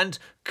Fell and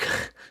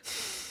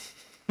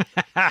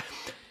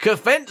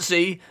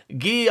Kefensi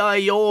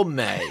Guillaume.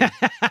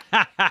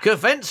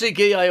 Kefensi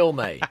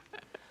Guillaume.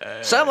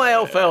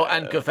 Samael Fell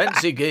and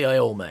Kefensi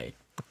Guillaume.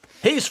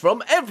 He's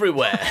from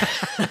everywhere."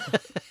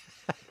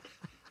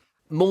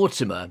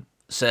 Mortimer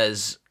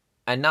says,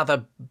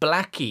 "Another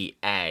blackie,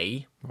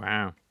 eh?"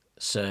 Wow.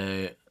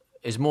 So,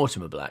 is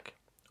Mortimer black?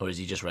 Or is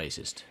he just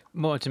racist?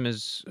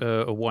 Mortimer's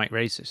a white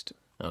racist.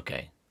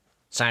 Okay.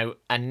 So,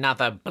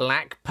 another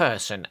black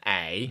person,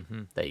 eh?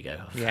 There you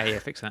go. Yeah,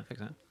 fix that.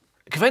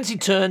 Kefensi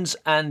turns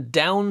and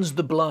downs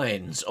the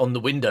blinds on the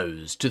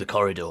windows to the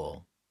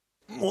corridor.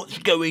 What's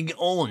going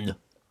on?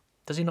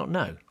 Does he not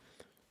know?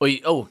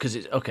 Because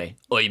it's... Okay.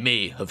 I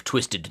may have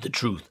twisted the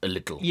truth a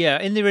little. Yeah,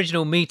 in the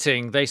original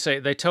meeting, they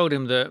told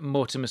him that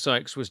Mortimer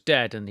Sykes was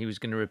dead and he was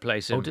going to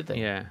replace him. Oh, did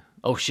they? Yeah.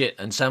 Oh, shit.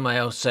 And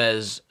Samael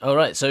says, all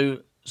right, so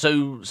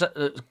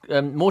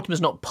Mortimer's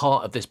not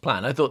part of this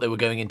plan. I thought they were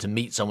going in to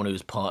meet someone who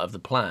was part of the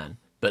plan.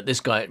 But this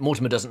guy,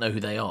 Mortimer doesn't know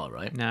who they are,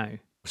 right? No.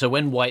 So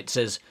when White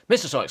says,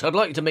 "Mr. Sykes, I'd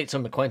like you to meet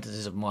some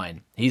acquaintances of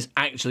mine," he's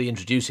actually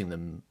introducing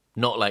them,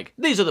 not like,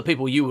 "These are the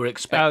people you were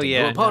expecting,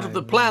 who are part of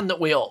the plan that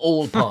we are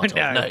all part of."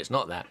 No, it's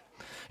not that.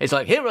 It's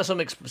like, here are some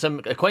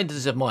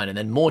acquaintances of mine, and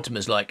then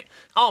Mortimer's like,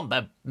 "I'm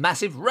a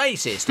massive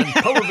racist and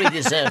probably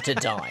deserve to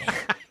die."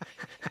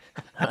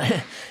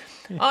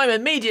 I'm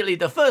immediately,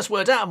 the first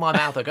words out of my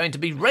mouth are going to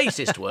be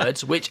racist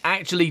words, which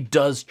actually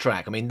does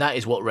track. I mean, that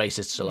is what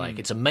racists are like.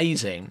 It's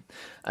amazing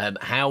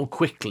how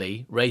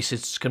quickly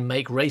racists can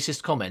make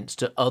racist comments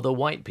to other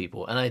white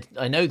people. And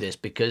I know this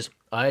because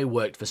I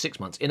worked for 6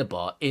 months in a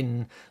bar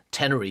in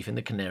Tenerife in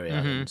the Canary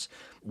Islands,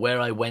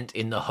 where I went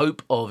in the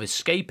hope of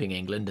escaping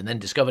England and then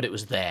discovered it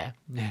was there.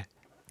 Yeah.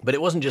 But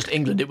it wasn't just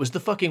England, it was the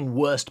fucking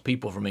worst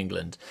people from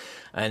England.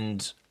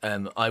 And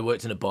I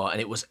worked in a bar,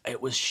 and it was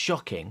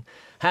shocking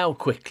how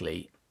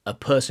quickly a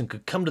person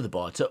could come to the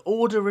bar to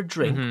order a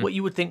drink, what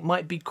you would think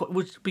would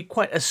be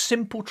quite a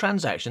simple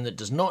transaction that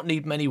does not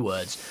need many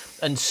words,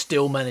 and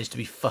still manage to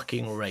be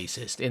fucking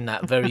racist in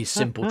that very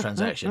simple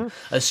transaction,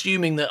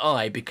 assuming that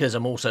I, because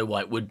I'm also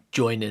white, would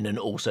join in and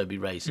also be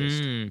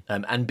racist,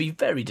 and be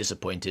very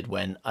disappointed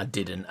when I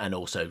didn't, and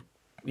also,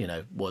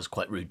 was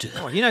quite rude to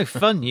them. Oh,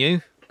 fun,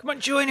 you. Come on,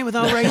 join in with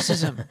our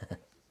racism.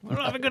 We'll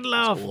have a good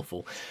laugh. It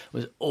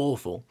was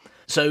awful.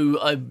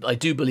 So I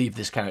do believe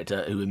this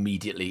character who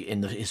immediately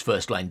in his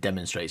first line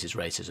demonstrates his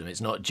racism. It's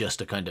not just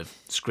a kind of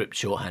script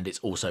shorthand, it's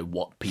also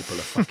what people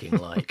are fucking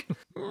like.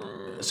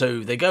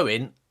 So they go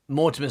in,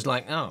 Mortimer's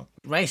like, "Oh,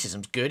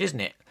 racism's good, isn't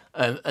it?"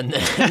 And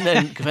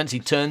then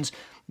Kefensi turns,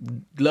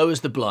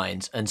 lowers the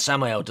blinds, and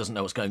Samael doesn't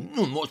know what's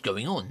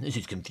going on. This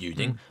is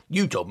confusing.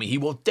 You told me he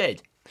was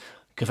dead.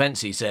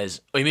 Kefensi says,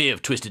 "I may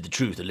have twisted the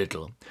truth a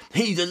little.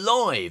 He's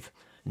alive.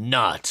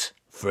 Not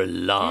for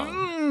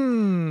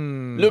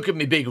long. Look at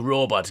me big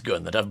robot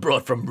gun that I've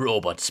brought from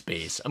robot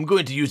space. I'm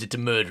going to use it to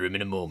murder him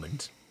in a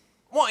moment."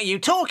 "What are you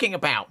talking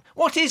about?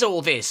 What is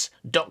all this,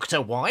 Dr.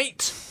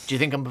 White?" Do you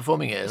think I'm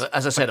performing it?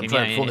 As I said, I'm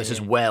trying to perform this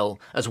as well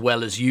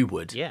as you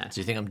would. Yeah.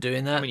 Do you think I'm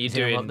doing that? I mean, you're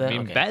doing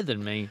better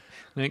than me.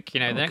 Like, the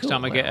next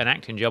time I get an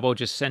acting job, I'll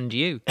just send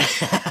you.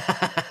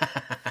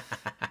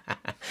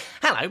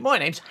 "Hello, my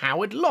name's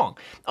Howard Long.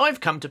 I've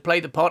come to play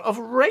the part of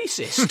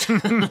racist."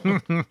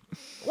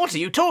 "What are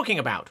you talking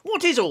about?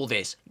 What is all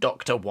this,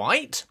 Dr.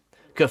 White?"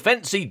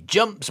 Kefensi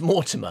jumps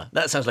Mortimer.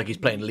 That sounds like he's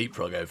playing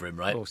leapfrog over him,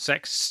 right? Or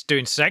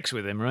doing sex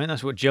with him, right?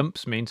 That's what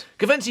jumps means.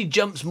 Kefensi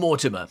jumps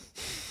Mortimer.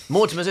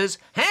 Mortimer says,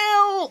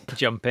 "Help!"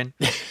 Jumping.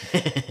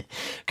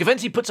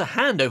 Kefensi puts a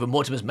hand over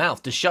Mortimer's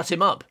mouth to shut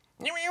him up.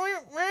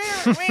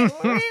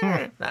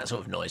 That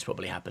sort of noise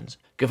probably happens.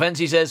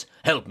 Kefensi says,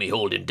 "Help me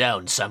hold him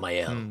down,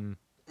 Samael."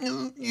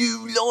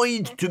 "You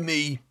lied to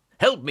me.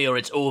 Help me or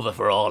it's over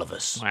for all of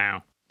us."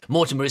 Wow.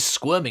 Mortimer is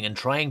squirming and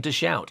trying to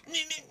shout.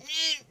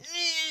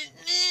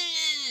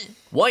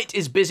 White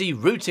is busy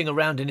rooting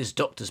around in his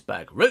doctor's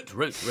bag. Root.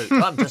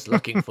 I'm just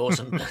looking for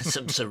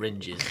some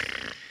syringes.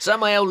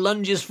 Samael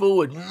lunges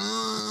forward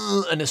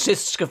and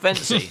assists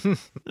Kefensi.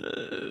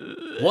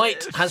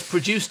 White has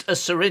produced a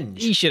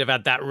syringe. He should have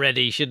had that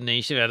ready, shouldn't he?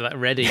 He should have had that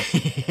ready.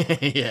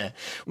 Yeah,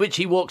 which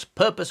he walks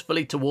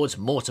purposefully towards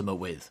Mortimer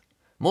with.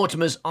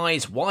 Mortimer's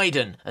eyes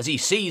widen as he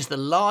sees the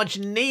large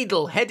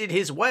needle headed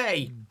his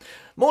way.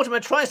 Mortimer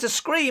tries to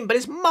scream, but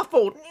is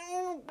muffled.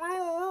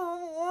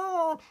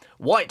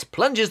 White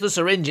plunges the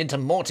syringe into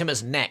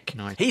Mortimer's neck.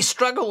 Nice. He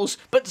struggles,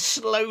 but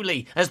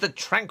slowly. As the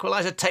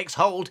tranquilizer takes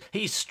hold,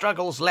 he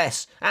struggles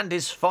less and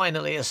is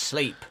finally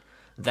asleep.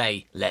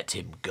 They let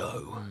him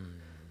go.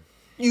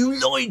 You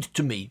lied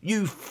to me,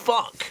 you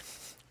fuck.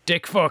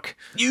 Dick fuck.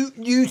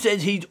 You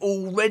said he'd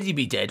already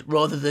be dead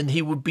rather than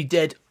he would be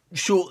dead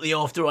shortly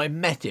after I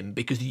met him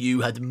because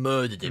you had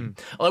murdered him.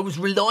 I was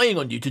relying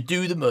on you to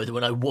do the murder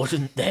when I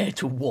wasn't there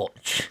to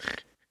watch.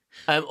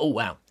 Oh,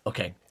 wow.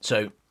 Okay,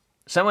 so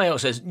Samael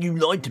says, you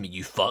lied to me,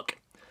 you fuck.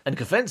 And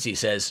Kafensi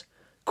says,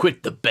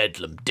 quit the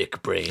bedlam,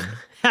 dick brain.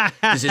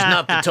 This is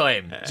not the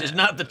time. This is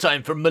not the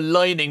time for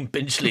maligning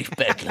Pinchleaf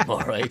Bedlam,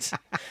 all right?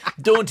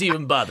 Don't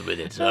even bother with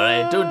it, all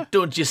right?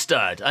 Don't you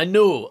start. I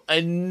know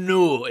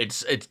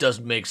it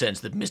doesn't make sense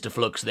that Mr.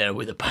 Flux there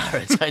with a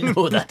parrot. I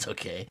know that,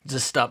 okay?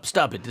 Just stop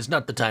it. It's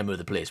not the time or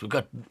the place. We've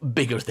got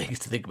bigger things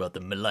to think about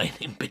than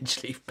maligning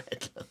Pinchleaf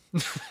Bedlam.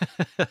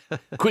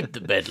 Quit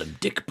the bedlam,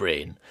 dick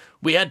brain.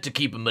 We had to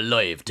keep him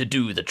alive to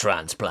do the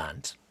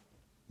transplant.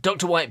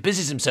 Dr. White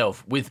busies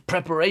himself with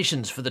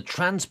preparations for the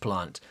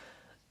transplant,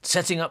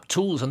 setting up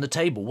tools on the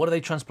table. What are they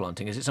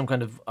transplanting? Is it some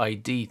kind of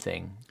ID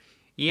thing?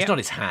 Yeah. It's not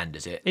his hand,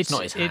 is it? It's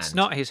not his hand. It's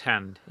not his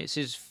hand. It's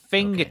his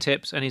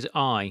fingertips and his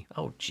eye.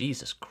 Oh,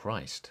 Jesus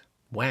Christ.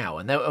 Wow.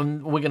 And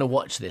we're going to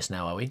watch this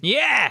now, are we?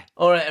 Yeah!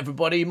 All right,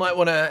 everybody. You might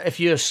want to, if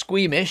you're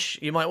squeamish,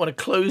 you might want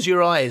to close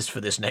your eyes for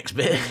this next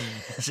bit.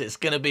 It's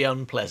going to be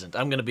unpleasant.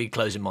 I'm going to be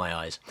closing my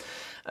eyes.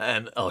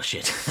 Oh,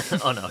 shit.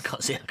 Oh, no, I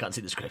can't see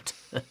the script.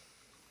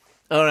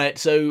 All right,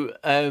 so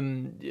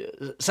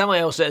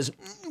Samael says,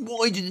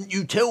 why didn't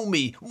you tell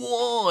me?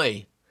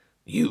 Why?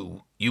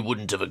 You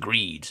wouldn't have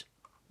agreed.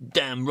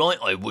 Damn right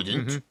I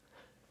wouldn't.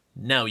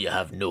 Mm-hmm. Now you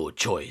have no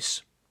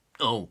choice.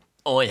 Oh,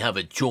 I have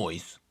a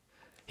choice.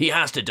 He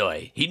has to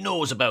die. He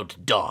knows about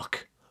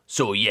Doc.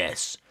 So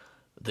yes,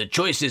 the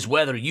choice is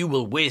whether you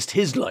will waste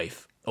his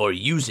life or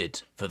use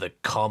it for the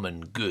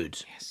common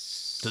good.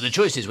 Yes. So the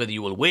choice is whether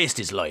you will waste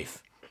his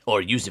life or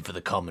use it for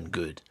the common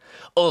good.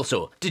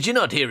 Also, did you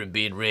not hear him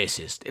being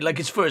racist? Like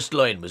his first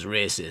line was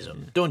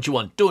racism. Don't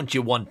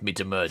you want me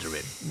to murder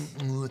him?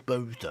 I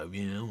suppose so,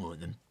 yeah, I want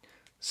them.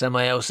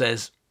 Samael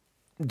says,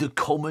 the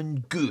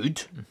common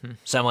good? Mm-hmm.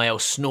 Samael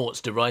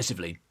snorts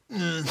derisively.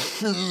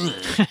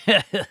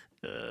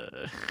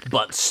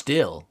 But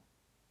still,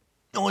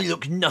 I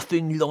look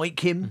nothing like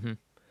him. Mm-hmm.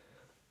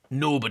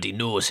 Nobody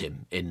knows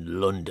him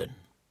in London.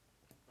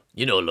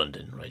 You know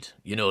London, right?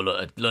 You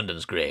know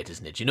London's great,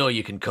 isn't it? You know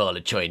you can call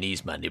a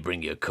Chinese man to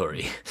bring you a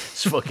curry.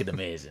 It's fucking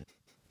amazing.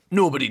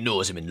 Nobody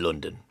knows him in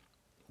London.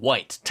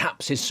 White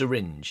taps his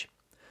syringe.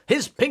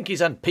 His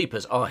pinkies and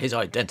peepers are his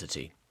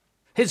identity.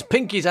 His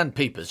pinkies and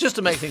peepers, just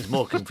to make things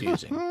more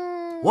confusing.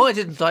 Why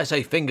didn't I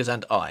say fingers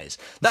and eyes?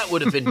 That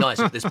would have been nice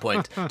at this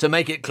point to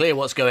make it clear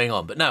what's going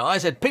on. But no, I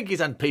said pinkies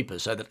and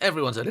peepers so that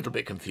everyone's a little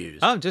bit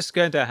confused. I'm just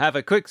going to have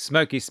a quick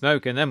smoky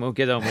smoke and then we'll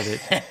get on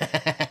with it.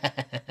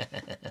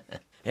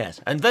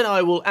 Yes, and then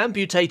I will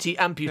amputate his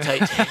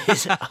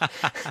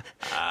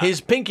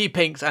pinky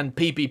pinks and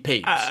peepee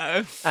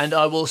peeps, and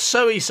I will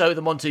sew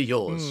them onto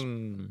yours.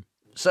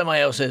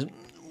 Samael says,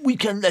 we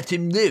can let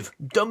him live,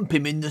 dump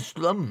him in the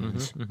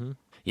slums. Mm-hmm, mm-hmm.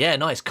 Yeah,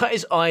 nice. Cut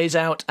his eyes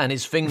out and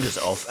his fingers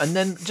off, and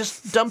then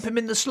just dump him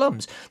in the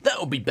slums. That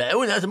would be better,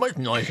 and that's a much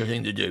nicer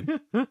thing to do.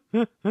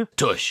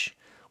 Tush.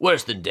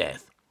 Worse than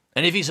death.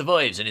 And if he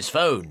survives and is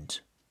found.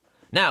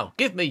 Now,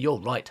 give me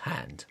your right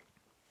hand.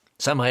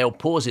 Samael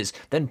pauses,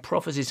 then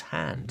proffers his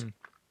hand. Mm-hmm.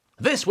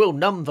 This will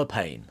numb the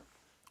pain.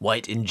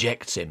 White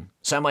injects him.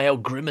 Samael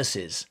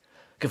grimaces.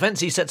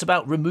 Kafensi sets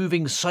about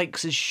removing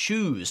Sykes'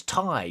 shoes,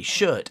 tie,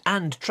 shirt,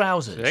 and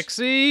trousers.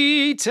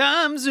 Sexy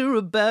times are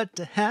about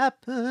to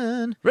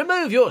happen.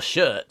 Remove your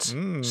shirt.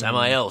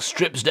 Samael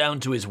strips down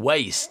to his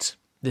waist.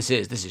 This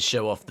is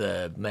show off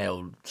the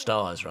male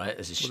stars, right?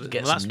 This is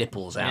get some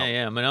nipples out.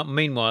 Yeah.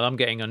 Meanwhile, I'm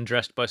getting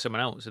undressed by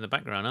someone else in the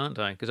background, aren't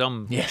I? Because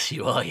I'm. Yes,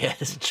 you are. Yeah,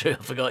 that's true. I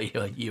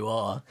forgot you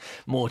are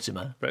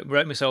Mortimer.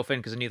 Wrote myself in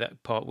because I knew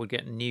that part would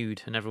get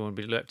nude and everyone would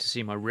be left to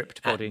see my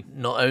ripped body.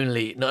 And not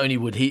only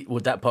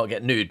would that part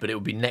get nude, but it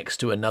would be next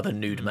to another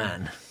nude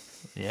man.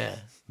 Yeah,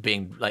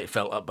 being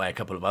felt up by a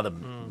couple of other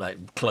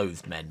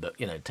clothed men. But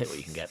take what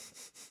you can get.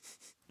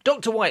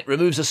 Dr. White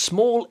removes a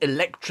small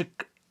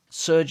electric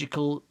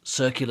surgical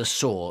circular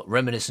saw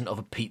reminiscent of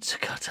a pizza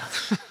cutter.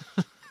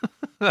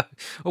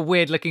 A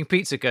weird-looking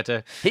pizza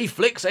cutter. He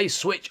flicks a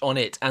switch on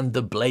it and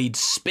the blade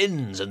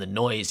spins and the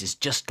noise is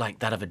just like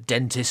that of a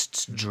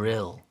dentist's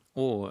drill.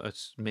 Or a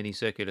mini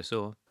circular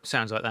saw.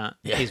 Sounds like that.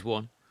 Yeah. Is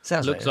one.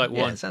 Looks like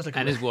one. Sounds like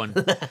and is one.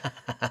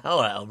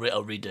 All right, I'll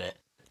redo it.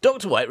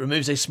 Dr. White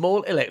removes a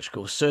small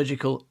electrical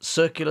surgical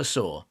circular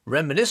saw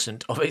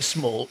reminiscent of a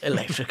small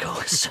electrical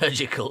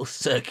surgical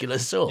circular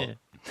saw. Yeah.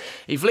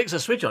 He flicks a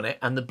switch on it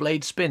and the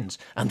blade spins,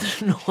 and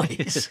the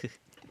noise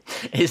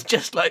is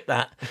just like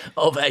that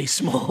of a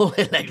small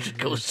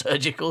electrical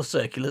surgical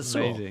circular saw.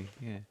 Amazing,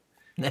 yeah.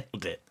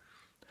 Nailed it.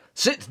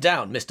 Sit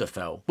down, Mr.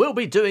 Fell. We'll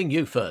be doing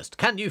you first.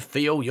 Can you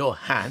feel your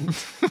hand?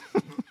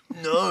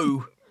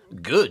 No.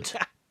 Good.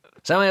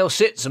 Samael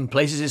sits and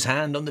places his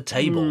hand on the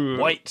table.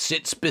 White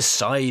sits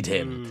beside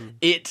him.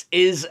 It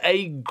is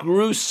a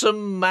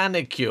gruesome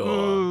manicure.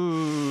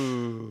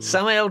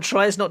 Samael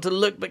tries not to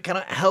look but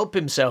cannot help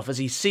himself as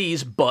he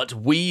sees, but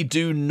we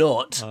do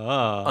not.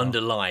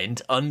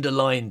 Underlined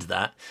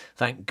that.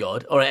 Thank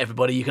God. All right,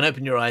 everybody, you can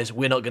open your eyes.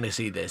 We're not going to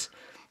see this.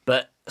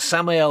 But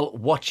Samael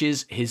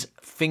watches his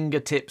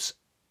fingertips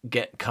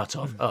get cut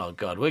off. Oh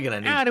God, we're gonna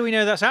need. How do we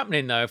know that's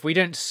happening though? If we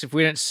don't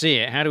see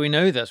it, how do we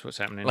know that's what's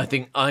happening?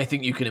 I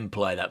think you can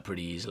imply that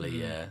pretty easily.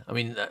 Yeah, I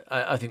mean,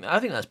 I think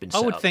that's been.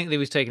 Set I would up. think that he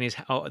was taking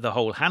the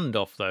whole hand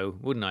off though,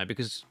 wouldn't I?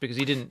 Because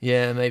he didn't.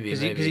 Yeah, maybe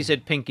because he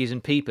said pinkies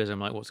and peepers. I'm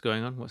like, what's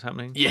going on? What's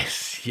happening?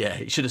 Yes, yeah,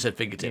 he should have said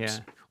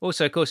fingertips. Yeah.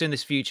 Also, of course, in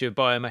this future,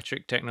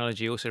 biometric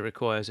technology also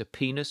requires a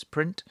penis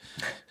print,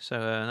 so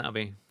that'll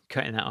be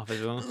cutting that off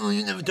as well. Oh,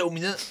 you never told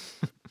me that.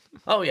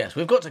 Oh yes,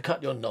 we've got to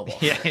cut your knob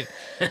off. Yeah,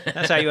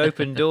 that's how you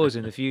open doors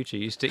in the future.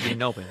 You stick your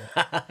knob in.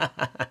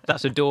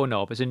 That's a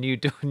doorknob. It's a new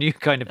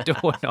kind of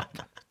doorknob.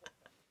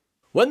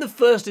 When the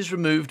first is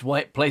removed,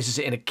 White places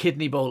it in a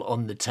kidney bowl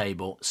on the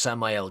table.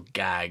 Samael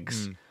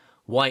gags.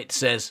 White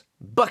says,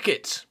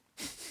 "Bucket."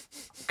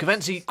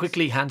 Cavency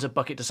quickly hands a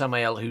bucket to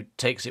Samael, who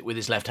takes it with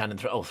his left hand and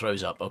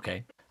throws up.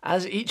 Okay.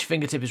 As each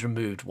fingertip is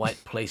removed,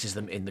 White places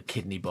them in the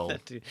kidney bowl.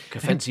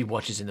 Cavency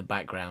watches in the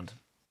background.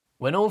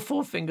 When all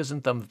 4 fingers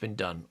and thumb have been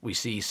done, we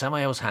see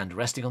Samael's hand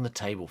resting on the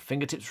table,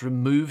 fingertips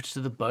removed to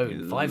the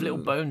bone. 5 little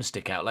bones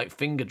stick out like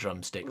finger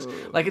drumsticks.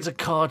 Like it's a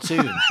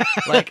cartoon.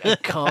 Like a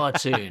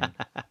cartoon.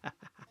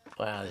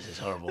 Wow, this is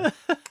horrible.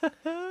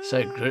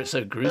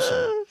 So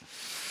gruesome.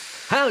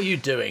 How are you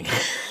doing?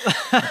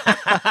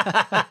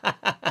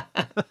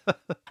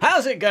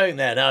 How's it going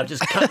there? Now I've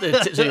just cut the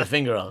tips of your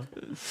finger off.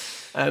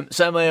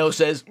 Samael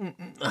says,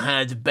 "I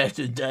had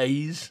better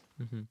days."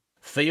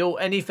 Feel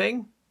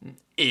anything?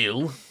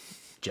 Ill.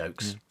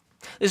 Jokes.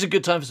 This is a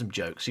good time for some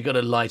jokes. You've got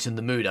to lighten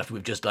the mood after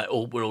we've just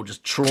we're all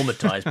just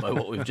traumatized by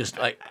what we've just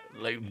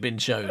been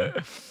shown.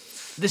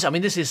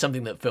 This is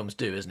something that films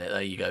do, isn't it?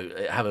 There you go.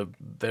 Have a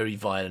very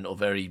violent or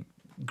very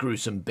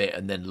gruesome bit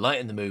and then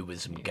lighten the mood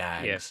with some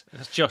gags. Yes,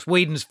 that's Joss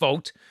Whedon's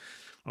fault.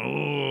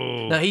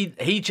 Oh. Now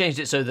he changed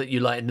it so that you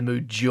lighten the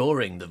mood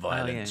during the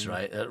violence,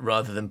 right?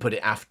 Rather than put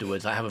it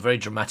afterwards. I have a very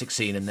dramatic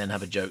scene and then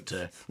have a joke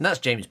to. And that's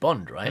James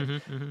Bond,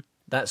 right?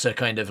 That's a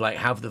kind of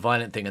have the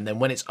violent thing, and then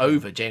when it's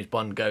over, James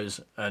Bond goes,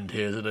 "And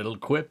here's a little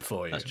quip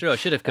for you." That's true. I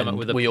should have come up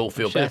with a. We all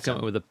feel better. Come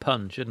up with a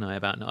pun, shouldn't I,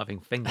 about not having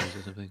fingers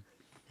or something?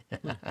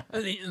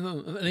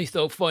 At least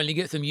I'll finally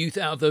get some use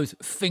out of those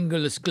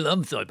fingerless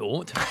gloves I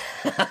bought.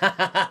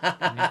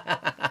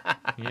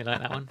 You like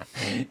that one?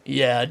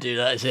 Yeah, I do.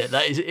 That is it.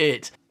 That is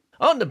it.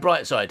 On the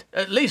bright side,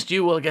 at least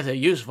you will get a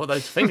use for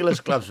those fingerless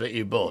gloves that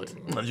you bought.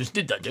 I just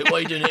did that joke. Why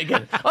are you doing it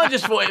again? I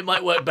just thought it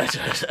might work better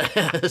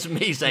as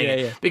me saying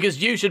it. Because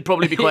you should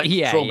probably be quite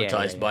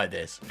traumatised by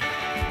this.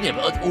 Yeah,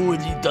 but I've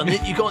already done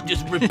it. You can't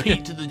just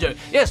repeat the joke.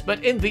 Yes,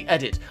 but in the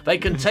edit, they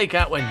can take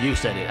out when you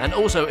said it. And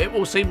also, it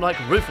will seem like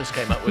Rufus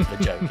came up with the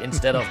joke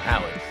instead of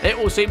Howard. It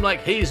will seem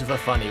like he's the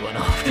funny one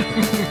after.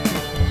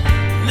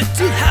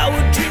 Little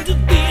Howard dreamed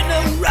of being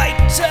a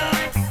writer,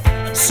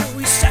 and so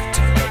he sat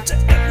and wrote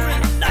every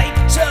night.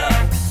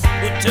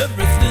 But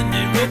everything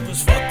he wrote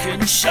was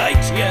fucking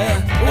shite,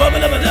 yeah.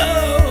 Woman of a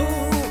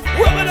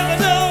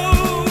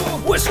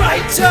no, worst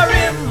writer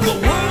in the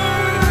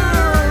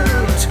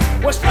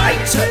world, worst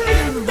writer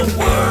in the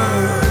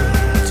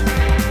world,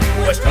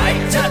 worst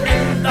writer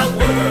in the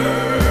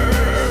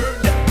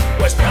world,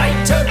 worst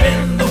writer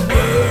in the world.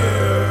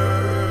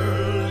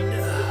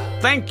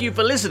 Thank you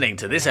for listening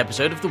to this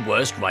episode of The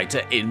Worst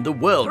Writer in the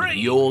World. Great.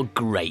 You're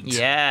great.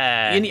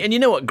 Yeah. And you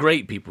know what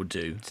great people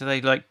do? So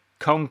they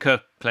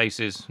conquer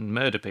places and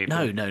murder people.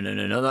 No,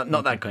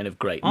 not that kind of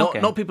great.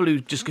 Okay. Not people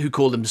who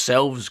call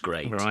themselves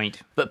great. Right.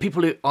 But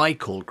people who I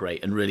call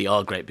great and really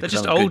are great They're because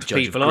just I'm a good old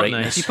judge people, of aren't they?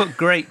 greatness. If you put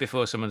great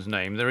before someone's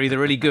name, they're either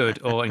really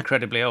good or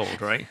incredibly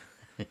old, right?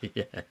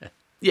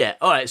 Yeah,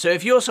 all right, so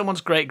if you're someone's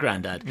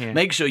great-granddad,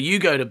 make sure you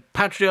go to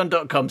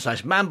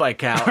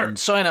patreon.com/manbycow and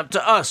sign up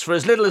to us for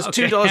as little as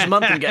 $2 a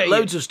month and get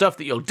loads of stuff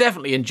that you'll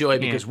definitely enjoy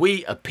because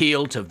we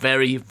appeal to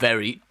very,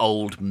 very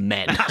old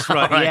men. That's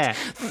right, All yeah.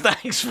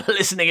 Thanks for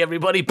listening,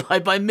 everybody.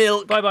 Bye-bye,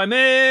 milk. Bye-bye,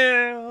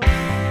 Milk.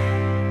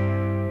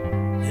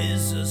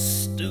 He's a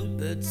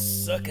stupid,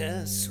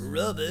 suck-ass,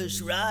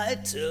 rubbish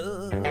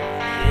writer.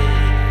 Yeah.